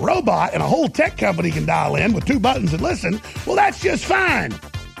got a robot and a whole tech company can dial in with 2 buttons and listen, well, that's just fine.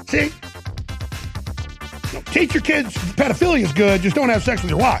 See? Teach your kids pedophilia is good, just don't have sex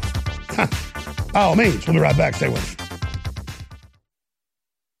with your wife. By all means, we'll be right back. Stay with us.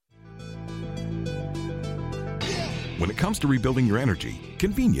 When it comes to rebuilding your energy,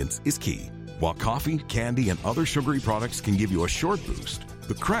 convenience is key. While coffee, candy, and other sugary products can give you a short boost,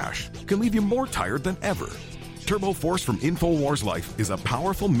 the crash can leave you more tired than ever. Turbo Force from InfoWars Life is a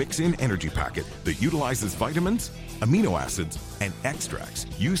powerful mix-in energy packet that utilizes vitamins, amino acids, and extracts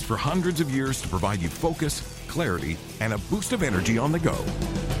used for hundreds of years to provide you focus, clarity, and a boost of energy on the go.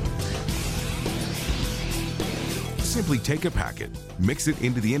 Simply take a packet, mix it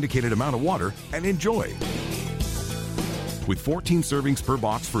into the indicated amount of water, and enjoy. With 14 servings per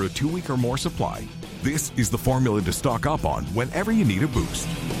box for a 2-week or more supply, this is the formula to stock up on whenever you need a boost.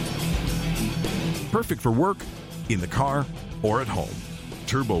 Perfect for work, in the car, or at home.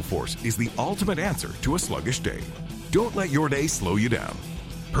 TurboForce is the ultimate answer to a sluggish day. Don't let your day slow you down.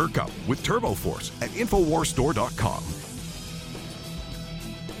 Perk up with TurboForce at InfoWarsStore.com.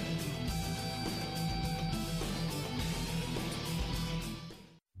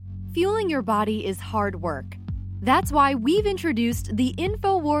 Fueling your body is hard work. That's why we've introduced the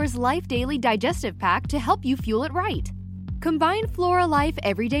InfoWars Life Daily Digestive Pack to help you fuel it right. Combine Flora Life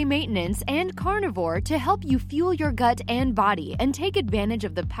Everyday Maintenance and Carnivore to help you fuel your gut and body and take advantage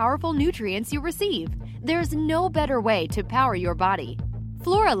of the powerful nutrients you receive. There's no better way to power your body.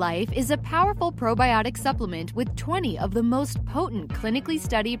 Flora Life is a powerful probiotic supplement with 20 of the most potent clinically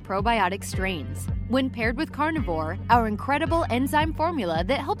studied probiotic strains. When paired with Carnivore, our incredible enzyme formula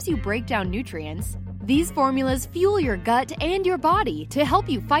that helps you break down nutrients, these formulas fuel your gut and your body to help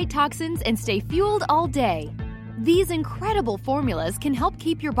you fight toxins and stay fueled all day. These incredible formulas can help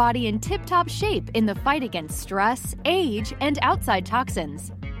keep your body in tip-top shape in the fight against stress, age, and outside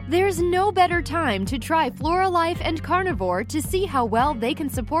toxins. There's no better time to try Flora Life and Carnivore to see how well they can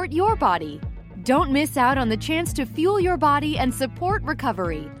support your body. Don't miss out on the chance to fuel your body and support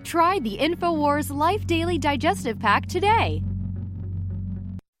recovery. Try the InfoWars Life Daily Digestive Pack today.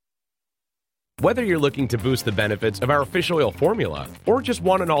 Whether you're looking to boost the benefits of our fish oil formula or just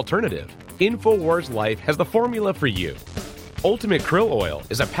want an alternative, InfoWars Life has the formula for you. Ultimate Krill Oil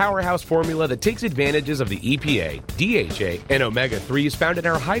is a powerhouse formula that takes advantages of the EPA, DHA, and omega-3s found in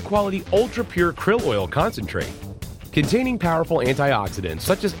our high-quality, ultra-pure krill oil concentrate. Containing powerful antioxidants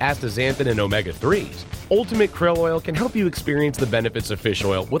such as astaxanthin and omega-3s, Ultimate Krill Oil can help you experience the benefits of fish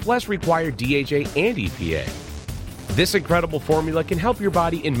oil with less required DHA and EPA. This incredible formula can help your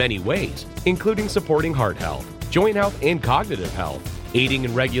body in many ways, including supporting heart health, joint health, and cognitive health, aiding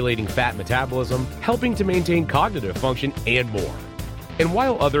in regulating fat metabolism, helping to maintain cognitive function, and more. And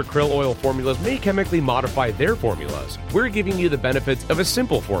while other krill oil formulas may chemically modify their formulas, we're giving you the benefits of a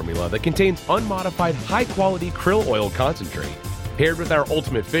simple formula that contains unmodified, high-quality krill oil concentrate, paired with our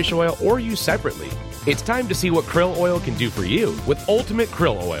Ultimate Fish Oil or used separately. It's time to see what krill oil can do for you with Ultimate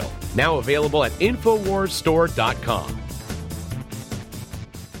Krill Oil, now available at InfoWarsStore.com.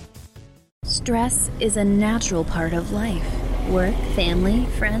 Stress is a natural part of life. Work, family,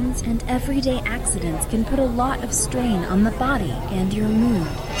 friends, and everyday accidents can put a lot of strain on the body and your mood.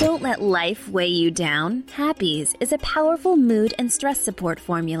 Don't let life weigh you down. Happies is a powerful mood and stress support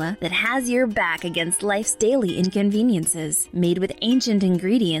formula that has your back against life's daily inconveniences. Made with ancient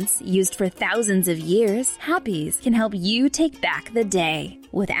ingredients used for thousands of years, Happies can help you take back the day.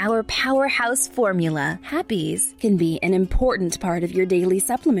 With our powerhouse formula, Happies can be an important part of your daily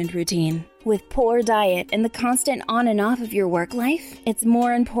supplement routine. With poor diet and the constant on and off of your work life, it's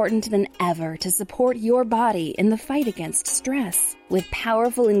more important than ever to support your body in the fight against stress. With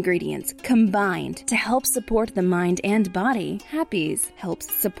powerful ingredients combined to help support the mind and body, Happies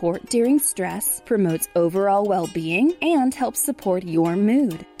helps support during stress, promotes overall well-being, and helps support your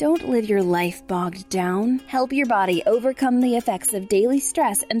mood. Don't live your life bogged down. Help your body overcome the effects of daily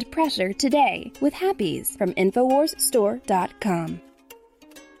stress and pressure today with Happies from InfoWarsStore.com.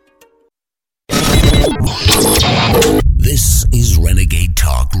 This is Renegade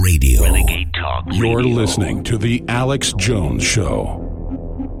Talk Radio. Renegade Talk Radio. You're listening to The Alex Jones Show.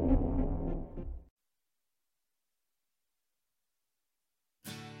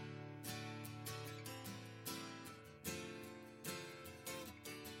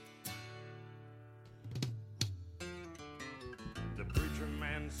 The preacher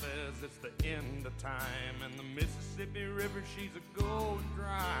man says it's the end of time, and the Mississippi River, she's a gold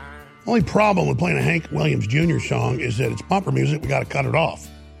dry. Only problem with playing a Hank Williams Jr. song is that it's bumper music. We got to cut it off.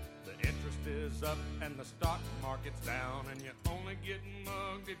 The interest is up and the stock market's down, and you're only getting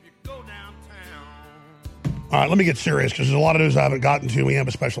mugged if you go downtown. All right, let me get serious because there's a lot of news I haven't gotten to. We have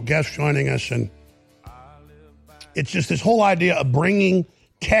a special guest joining us, and it's just this whole idea of bringing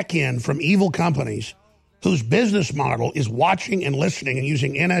tech in from evil companies whose business model is watching and listening and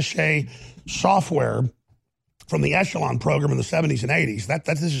using NSA software from the Echelon program in the 70s and 80s.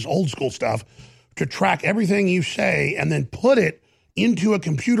 This is old school stuff to track everything you say and then put it into a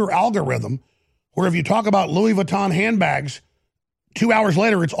computer algorithm where if you talk about Louis Vuitton handbags, 2 hours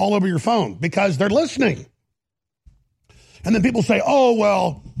later, it's all over your phone because they're listening. And then people say, oh,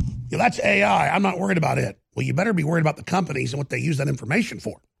 well, that's AI. I'm not worried about it. Well, you better be worried about the companies and what they use that information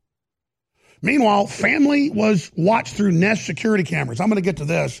for. Meanwhile, family was watched through Nest security cameras. I'm going to get to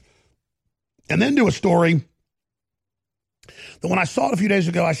this and then do a story that when I saw it a few days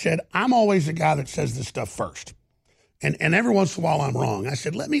ago, I said, I'm always the guy that says this stuff first. And every once in a while I'm wrong. I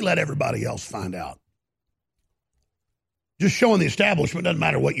said, let everybody else find out. just showing the establishment, doesn't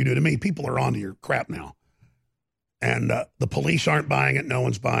matter what you do to me, people are onto your crap now. And the police aren't buying it. No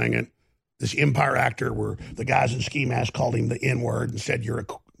one's buying it. This Empire actor where the guys in ski masks called him the N-word and said you're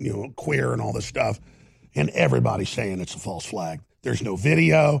a queer and all this stuff. And everybody's saying it's a false flag. There's no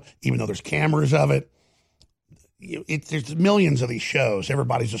video, even though there's cameras of it. There's millions of these shows.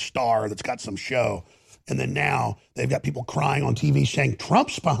 Everybody's a star that's got some show. And then now they've got people crying on TV saying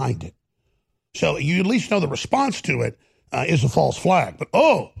Trump's behind it. So you at least know the response to it is a false flag. But,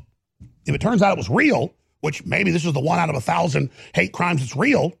 if it turns out it was real, which maybe this is the 1 out of 1,000 hate crimes that's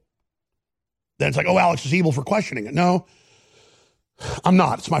real, then it's like, Alex is evil for questioning it. No, I'm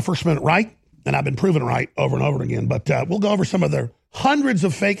not. It's my First Amendment right, and I've been proven right over and over again. But we'll go over some of the hundreds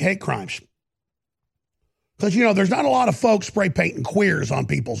of fake hate crimes. Because, there's not a lot of folks spray painting queers on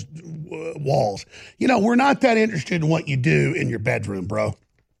people's walls. We're not that interested in what you do in your bedroom, bro.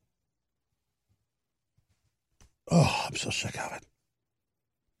 Oh, I'm so sick of it.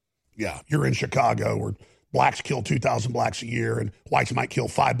 Yeah, you're in Chicago where blacks kill 2,000 blacks a year and whites might kill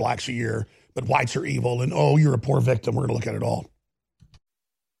 5 blacks a year, but whites are evil and, you're a poor victim. We're going to look at it all.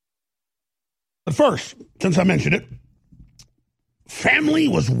 But first, since I mentioned it, family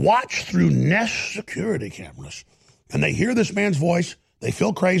was watched through Nest security cameras. And they hear this man's voice, they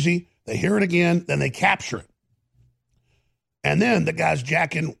feel crazy, they hear it again, then they capture it. And then the guy's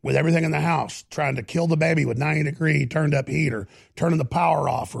jacking with everything in the house, trying to kill the baby with 90-degree turned-up heat or turning the power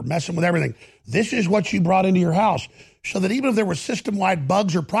off or messing with everything. This is what you brought into your house so that even if there were system-wide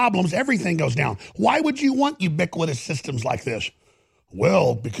bugs or problems, everything goes down. Why would you want ubiquitous systems like this?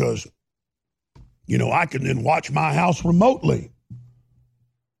 Well, because, I can then watch my house remotely.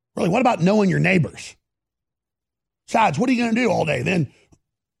 Really, what about knowing your neighbors? Besides, what are you going to do all day? Then,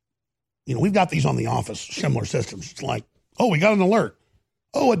 we've got these on the office, similar systems. It's like, we got an alert.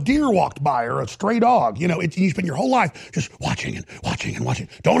 A deer walked by or a stray dog. You spend your whole life just watching and watching and watching.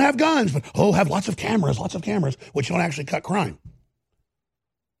 Don't have guns, but, have lots of cameras, which don't actually cut crime.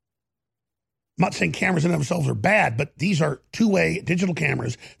 I'm not saying cameras in themselves are bad, but these are two-way digital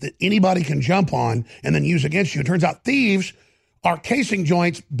cameras that anybody can jump on and then use against you. It turns out thieves are casing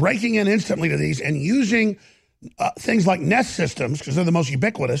joints, breaking in instantly to these and using things like Nest systems because they're the most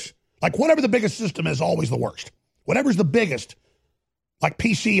ubiquitous. Like whatever the biggest system is always the worst. Whatever's the biggest, like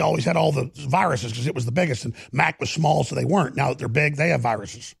PC always had all the viruses because it was the biggest, and Mac was small, so they weren't. Now that they're big, they have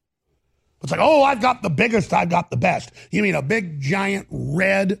viruses. It's like, I've got the biggest, I've got the best. You mean a big, giant,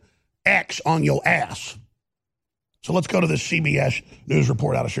 red X on your ass. So let's go to this CBS News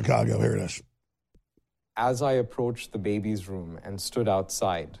report out of Chicago. Here it is. As I approached the baby's room and stood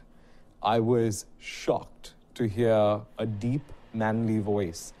outside, I was shocked to hear a deep, manly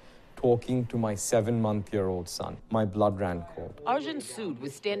voice talking to my 7-month-old son. My blood ran cold. Arjun Sood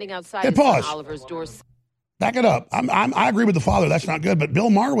was standing outside Hey, pause. Oliver's door. Back it up. I agree with the father. That's not good. But Bill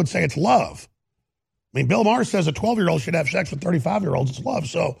Maher would say it's love. I mean, Bill Maher says a 12-year-old should have sex with 35-year-olds. It's love.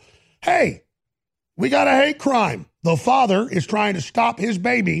 So, hey, we got a hate crime. The father is trying to stop his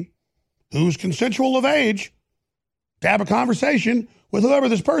baby, who's consensual of age, to have a conversation with whoever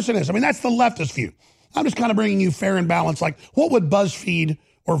this person is. I mean, that's the leftist view. I'm just kind of bringing you fair and balanced. Like, what would BuzzFeed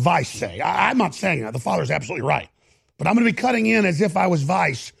or Vice say? I'm not saying that. The father's absolutely right. But I'm going to be cutting in as if I was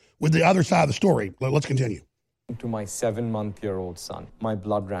Vice with the other side of the story. Let's continue. To my 7-month-old son. My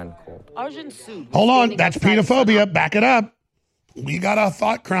blood ran cold. Arjun Sood. Hold on. That's pedophobia. Back it up. We got a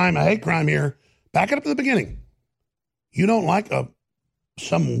thought crime, a hate crime here. Back it up to the beginning. You don't like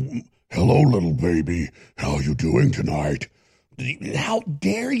some, hello, little baby. How you doing tonight? How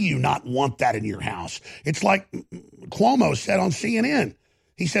dare you not want that in your house? It's like Cuomo said on CNN.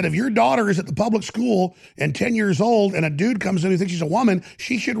 He said, if your daughter is at the public school and 10 years old and a dude comes in who thinks she's a woman,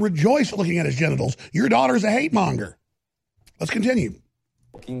 she should rejoice looking at his genitals. Your daughter's a hate monger. Let's continue.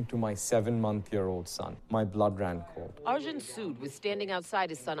 Talking to my 7-month-old son. My blood ran cold. Arjun Sood was standing outside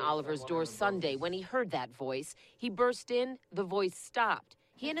his son Oliver's door Sunday when he heard that voice. He burst in. The voice stopped.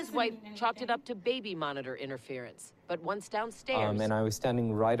 He and his wife chalked it up to baby monitor interference. But once downstairs... and I was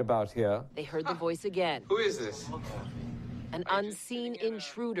standing right about here. They heard the voice again. Who is this? An unseen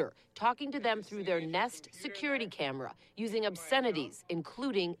intruder talking to them through their Nest security camera, using obscenities,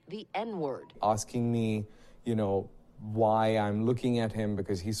 including the N-word. Asking me, why I'm looking at him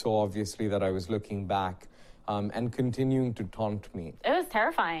because he saw obviously that I was looking back, and continuing to taunt me. It was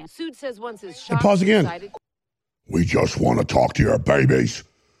terrifying. Sood says once his shot... And pause again. We just want to talk to your babies.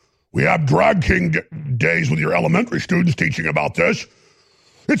 We have Drag King days with your elementary students teaching about this.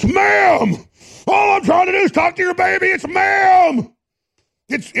 It's ma'am! All I'm trying to do is talk to your baby. It's ma'am!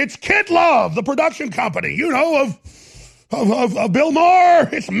 It's Kid Love, the production company, of Bill Maher.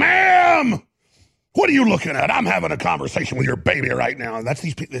 It's ma'am! What are you looking at? I'm having a conversation with your baby right now. And that's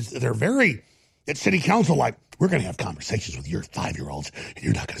these people. They're very, at city council, like, we're going to have conversations with your 5-year-olds, and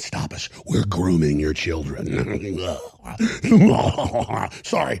you're not going to stop us. We're grooming your children.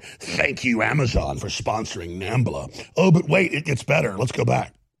 Sorry. Thank you, Amazon, for sponsoring NAMBLA. Oh, but wait, it gets better. Let's go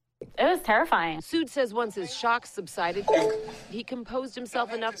back. It was terrifying. Sood says once his shock subsided, he composed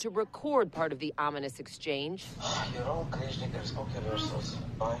himself enough to record part of the ominous exchange.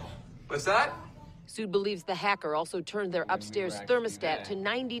 What's that? Sood believes the hacker also turned their upstairs thermostat to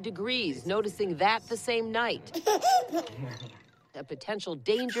 90 degrees, noticing that the same night. A potential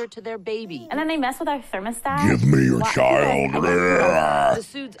danger to their baby. And then they mess with our thermostat. Give me your child. The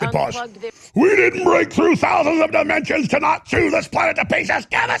Soods unplugged their... We didn't break through thousands of dimensions to not chew this planet to pieces.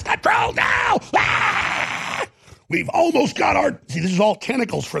 Give us control now. We've almost got our... See, this is all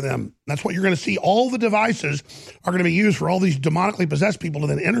tentacles for them. That's what you're going to see. All the devices are going to be used for all these demonically possessed people to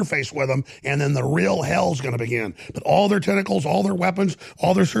then interface with them, and then the real hell's going to begin. But all their tentacles, all their weapons,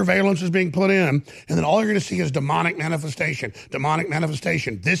 all their surveillance is being put in, and then all you're going to see is demonic manifestation. Demonic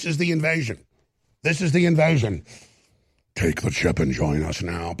manifestation. This is the invasion. This is the invasion. Take the chip and join us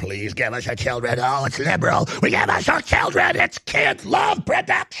now, please. Give us your children. Oh, it's liberal. We give us our children. It's Kid Love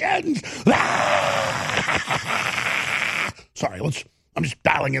Productions. Sorry, I'm just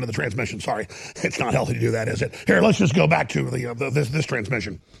dialing into the transmission. Sorry. It's not healthy to do that, is it? Here, let's just go back to this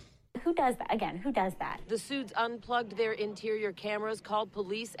transmission. Who does that? Again, who does that? The Soods unplugged their interior cameras, called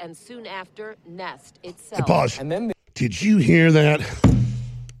police, and soon after, Nest itself. Pause. And then did you hear that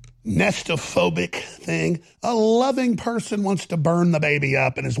nestophobic thing? A loving person wants to burn the baby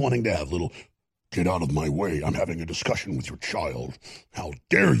up and is wanting to have little... Get out of my way. I'm having a discussion with your child. How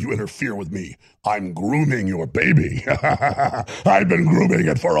dare you interfere with me? I'm grooming your baby. I've been grooming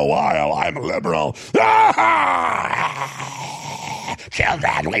it for a while. I'm liberal.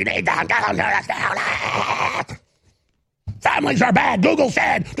 Children, we need them. Get under us now. Families are bad. Google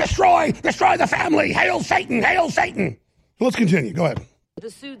said, destroy the family. Hail Satan, hail Satan. Let's continue. Go ahead. The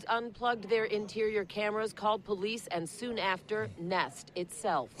Soods unplugged their interior cameras, called police, and soon after, Nest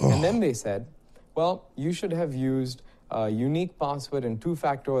itself. And then they said, well, you should have used a unique password and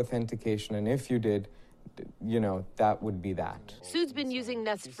two-factor authentication, and if you did, that would be that. Sood's been using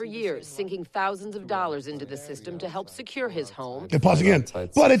Nest for years, sinking thousands of dollars into the system to help secure his home. Okay, pause again.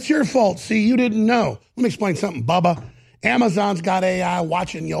 But it's your fault. See, you didn't know. Let me explain something, Bubba. Amazon's got AI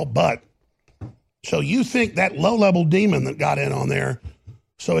watching your butt. So you think that low-level demon that got in on there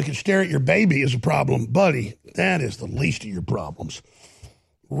so it could stare at your baby is a problem. Buddy, that is the least of your problems.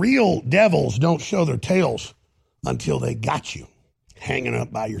 Real devils don't show their tails until they got you hanging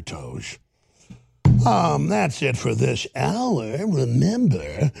up by your toes. That's it for this hour.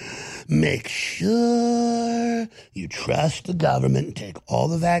 Remember, make sure you trust the government and take all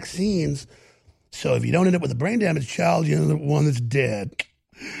the vaccines. So if you don't end up with a brain damaged child, you end up with one that's dead.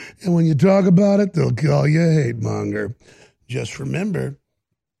 And when you talk about it, they'll call you a hate monger. Just remember,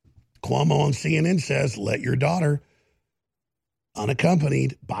 Cuomo on CNN says, let your daughter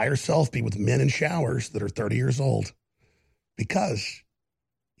unaccompanied by herself be with men in showers that are 30 years old, because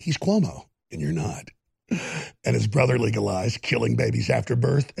he's Cuomo and you're not. And his brother legalized killing babies after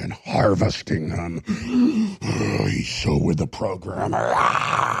birth and harvesting them. Oh, he's so with the program.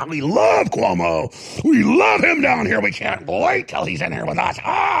 We love Cuomo. We love him down here. We can't wait till he's in here with us.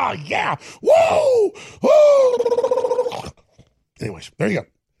 Oh, yeah. Woo! Woo! Anyways, there you go.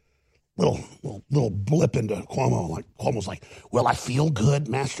 Little blip into Cuomo. Like Cuomo's like, will I feel good,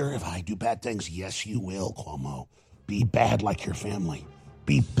 Master, if I do bad things? Yes, you will, Cuomo. Be bad like your family.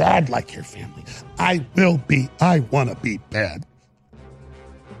 Be bad like your family. I want to be bad.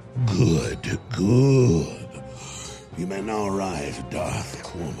 Good. You may now rise, Darth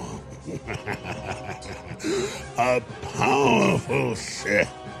Cuomo. A powerful Sith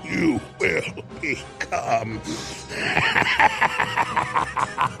you will become.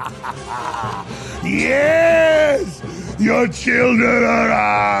 Yes! Your children are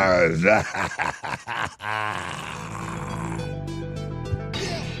ours!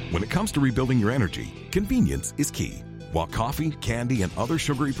 When it comes to rebuilding your energy, convenience is key. While coffee, candy, and other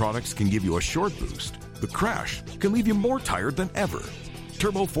sugary products can give you a short boost, the crash can leave you more tired than ever.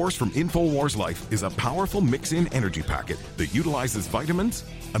 Turbo Force from InfoWars Life is a powerful mix-in energy packet that utilizes vitamins,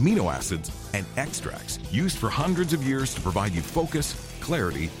 amino acids, and extracts used for hundreds of years to provide you focus,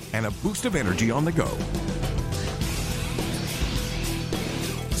 clarity, and a boost of energy on the go.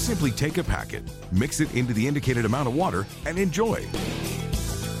 Simply take a packet, mix it into the indicated amount of water, and enjoy.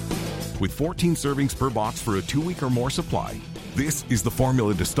 With 14 servings per box for a 2-week or more supply, this is the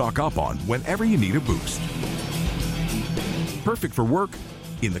formula to stock up on whenever you need a boost. Perfect for work,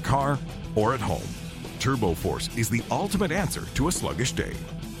 in the car, or at home. TurboForce is the ultimate answer to a sluggish day.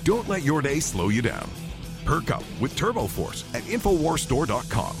 Don't let your day slow you down. Perk up with TurboForce at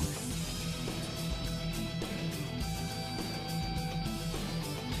InfoWarsStore.com.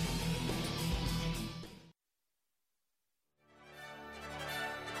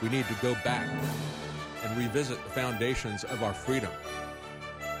 We need to go back and revisit the foundations of our freedom.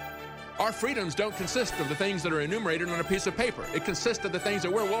 Our freedoms don't consist of the things that are enumerated on a piece of paper. It consists of the things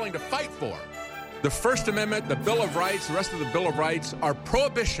that we're willing to fight for. The First Amendment, the Bill of Rights, the rest of the Bill of Rights are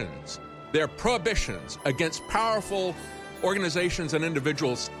prohibitions. They're prohibitions against powerful organizations and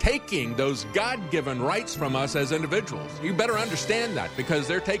individuals taking those God-given rights from us as individuals. You better understand that, because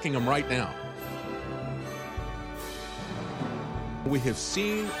they're taking them right now. We have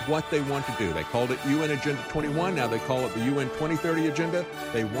seen what they want to do. They called it UN Agenda 21. Now they call it the UN 2030 Agenda.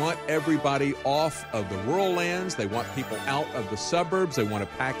 They want everybody off of the rural lands. They want people out of the suburbs. They want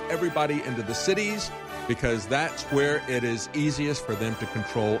to pack everybody into the cities, because that's where it is easiest for them to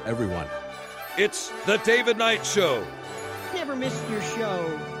control everyone. It's the David Knight Show. Never missed your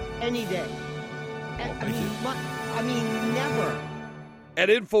show any day. I mean, never. At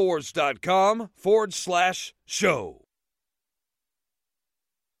Infowars.com/show.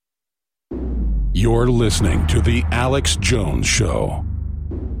 You're listening to The Alex Jones Show.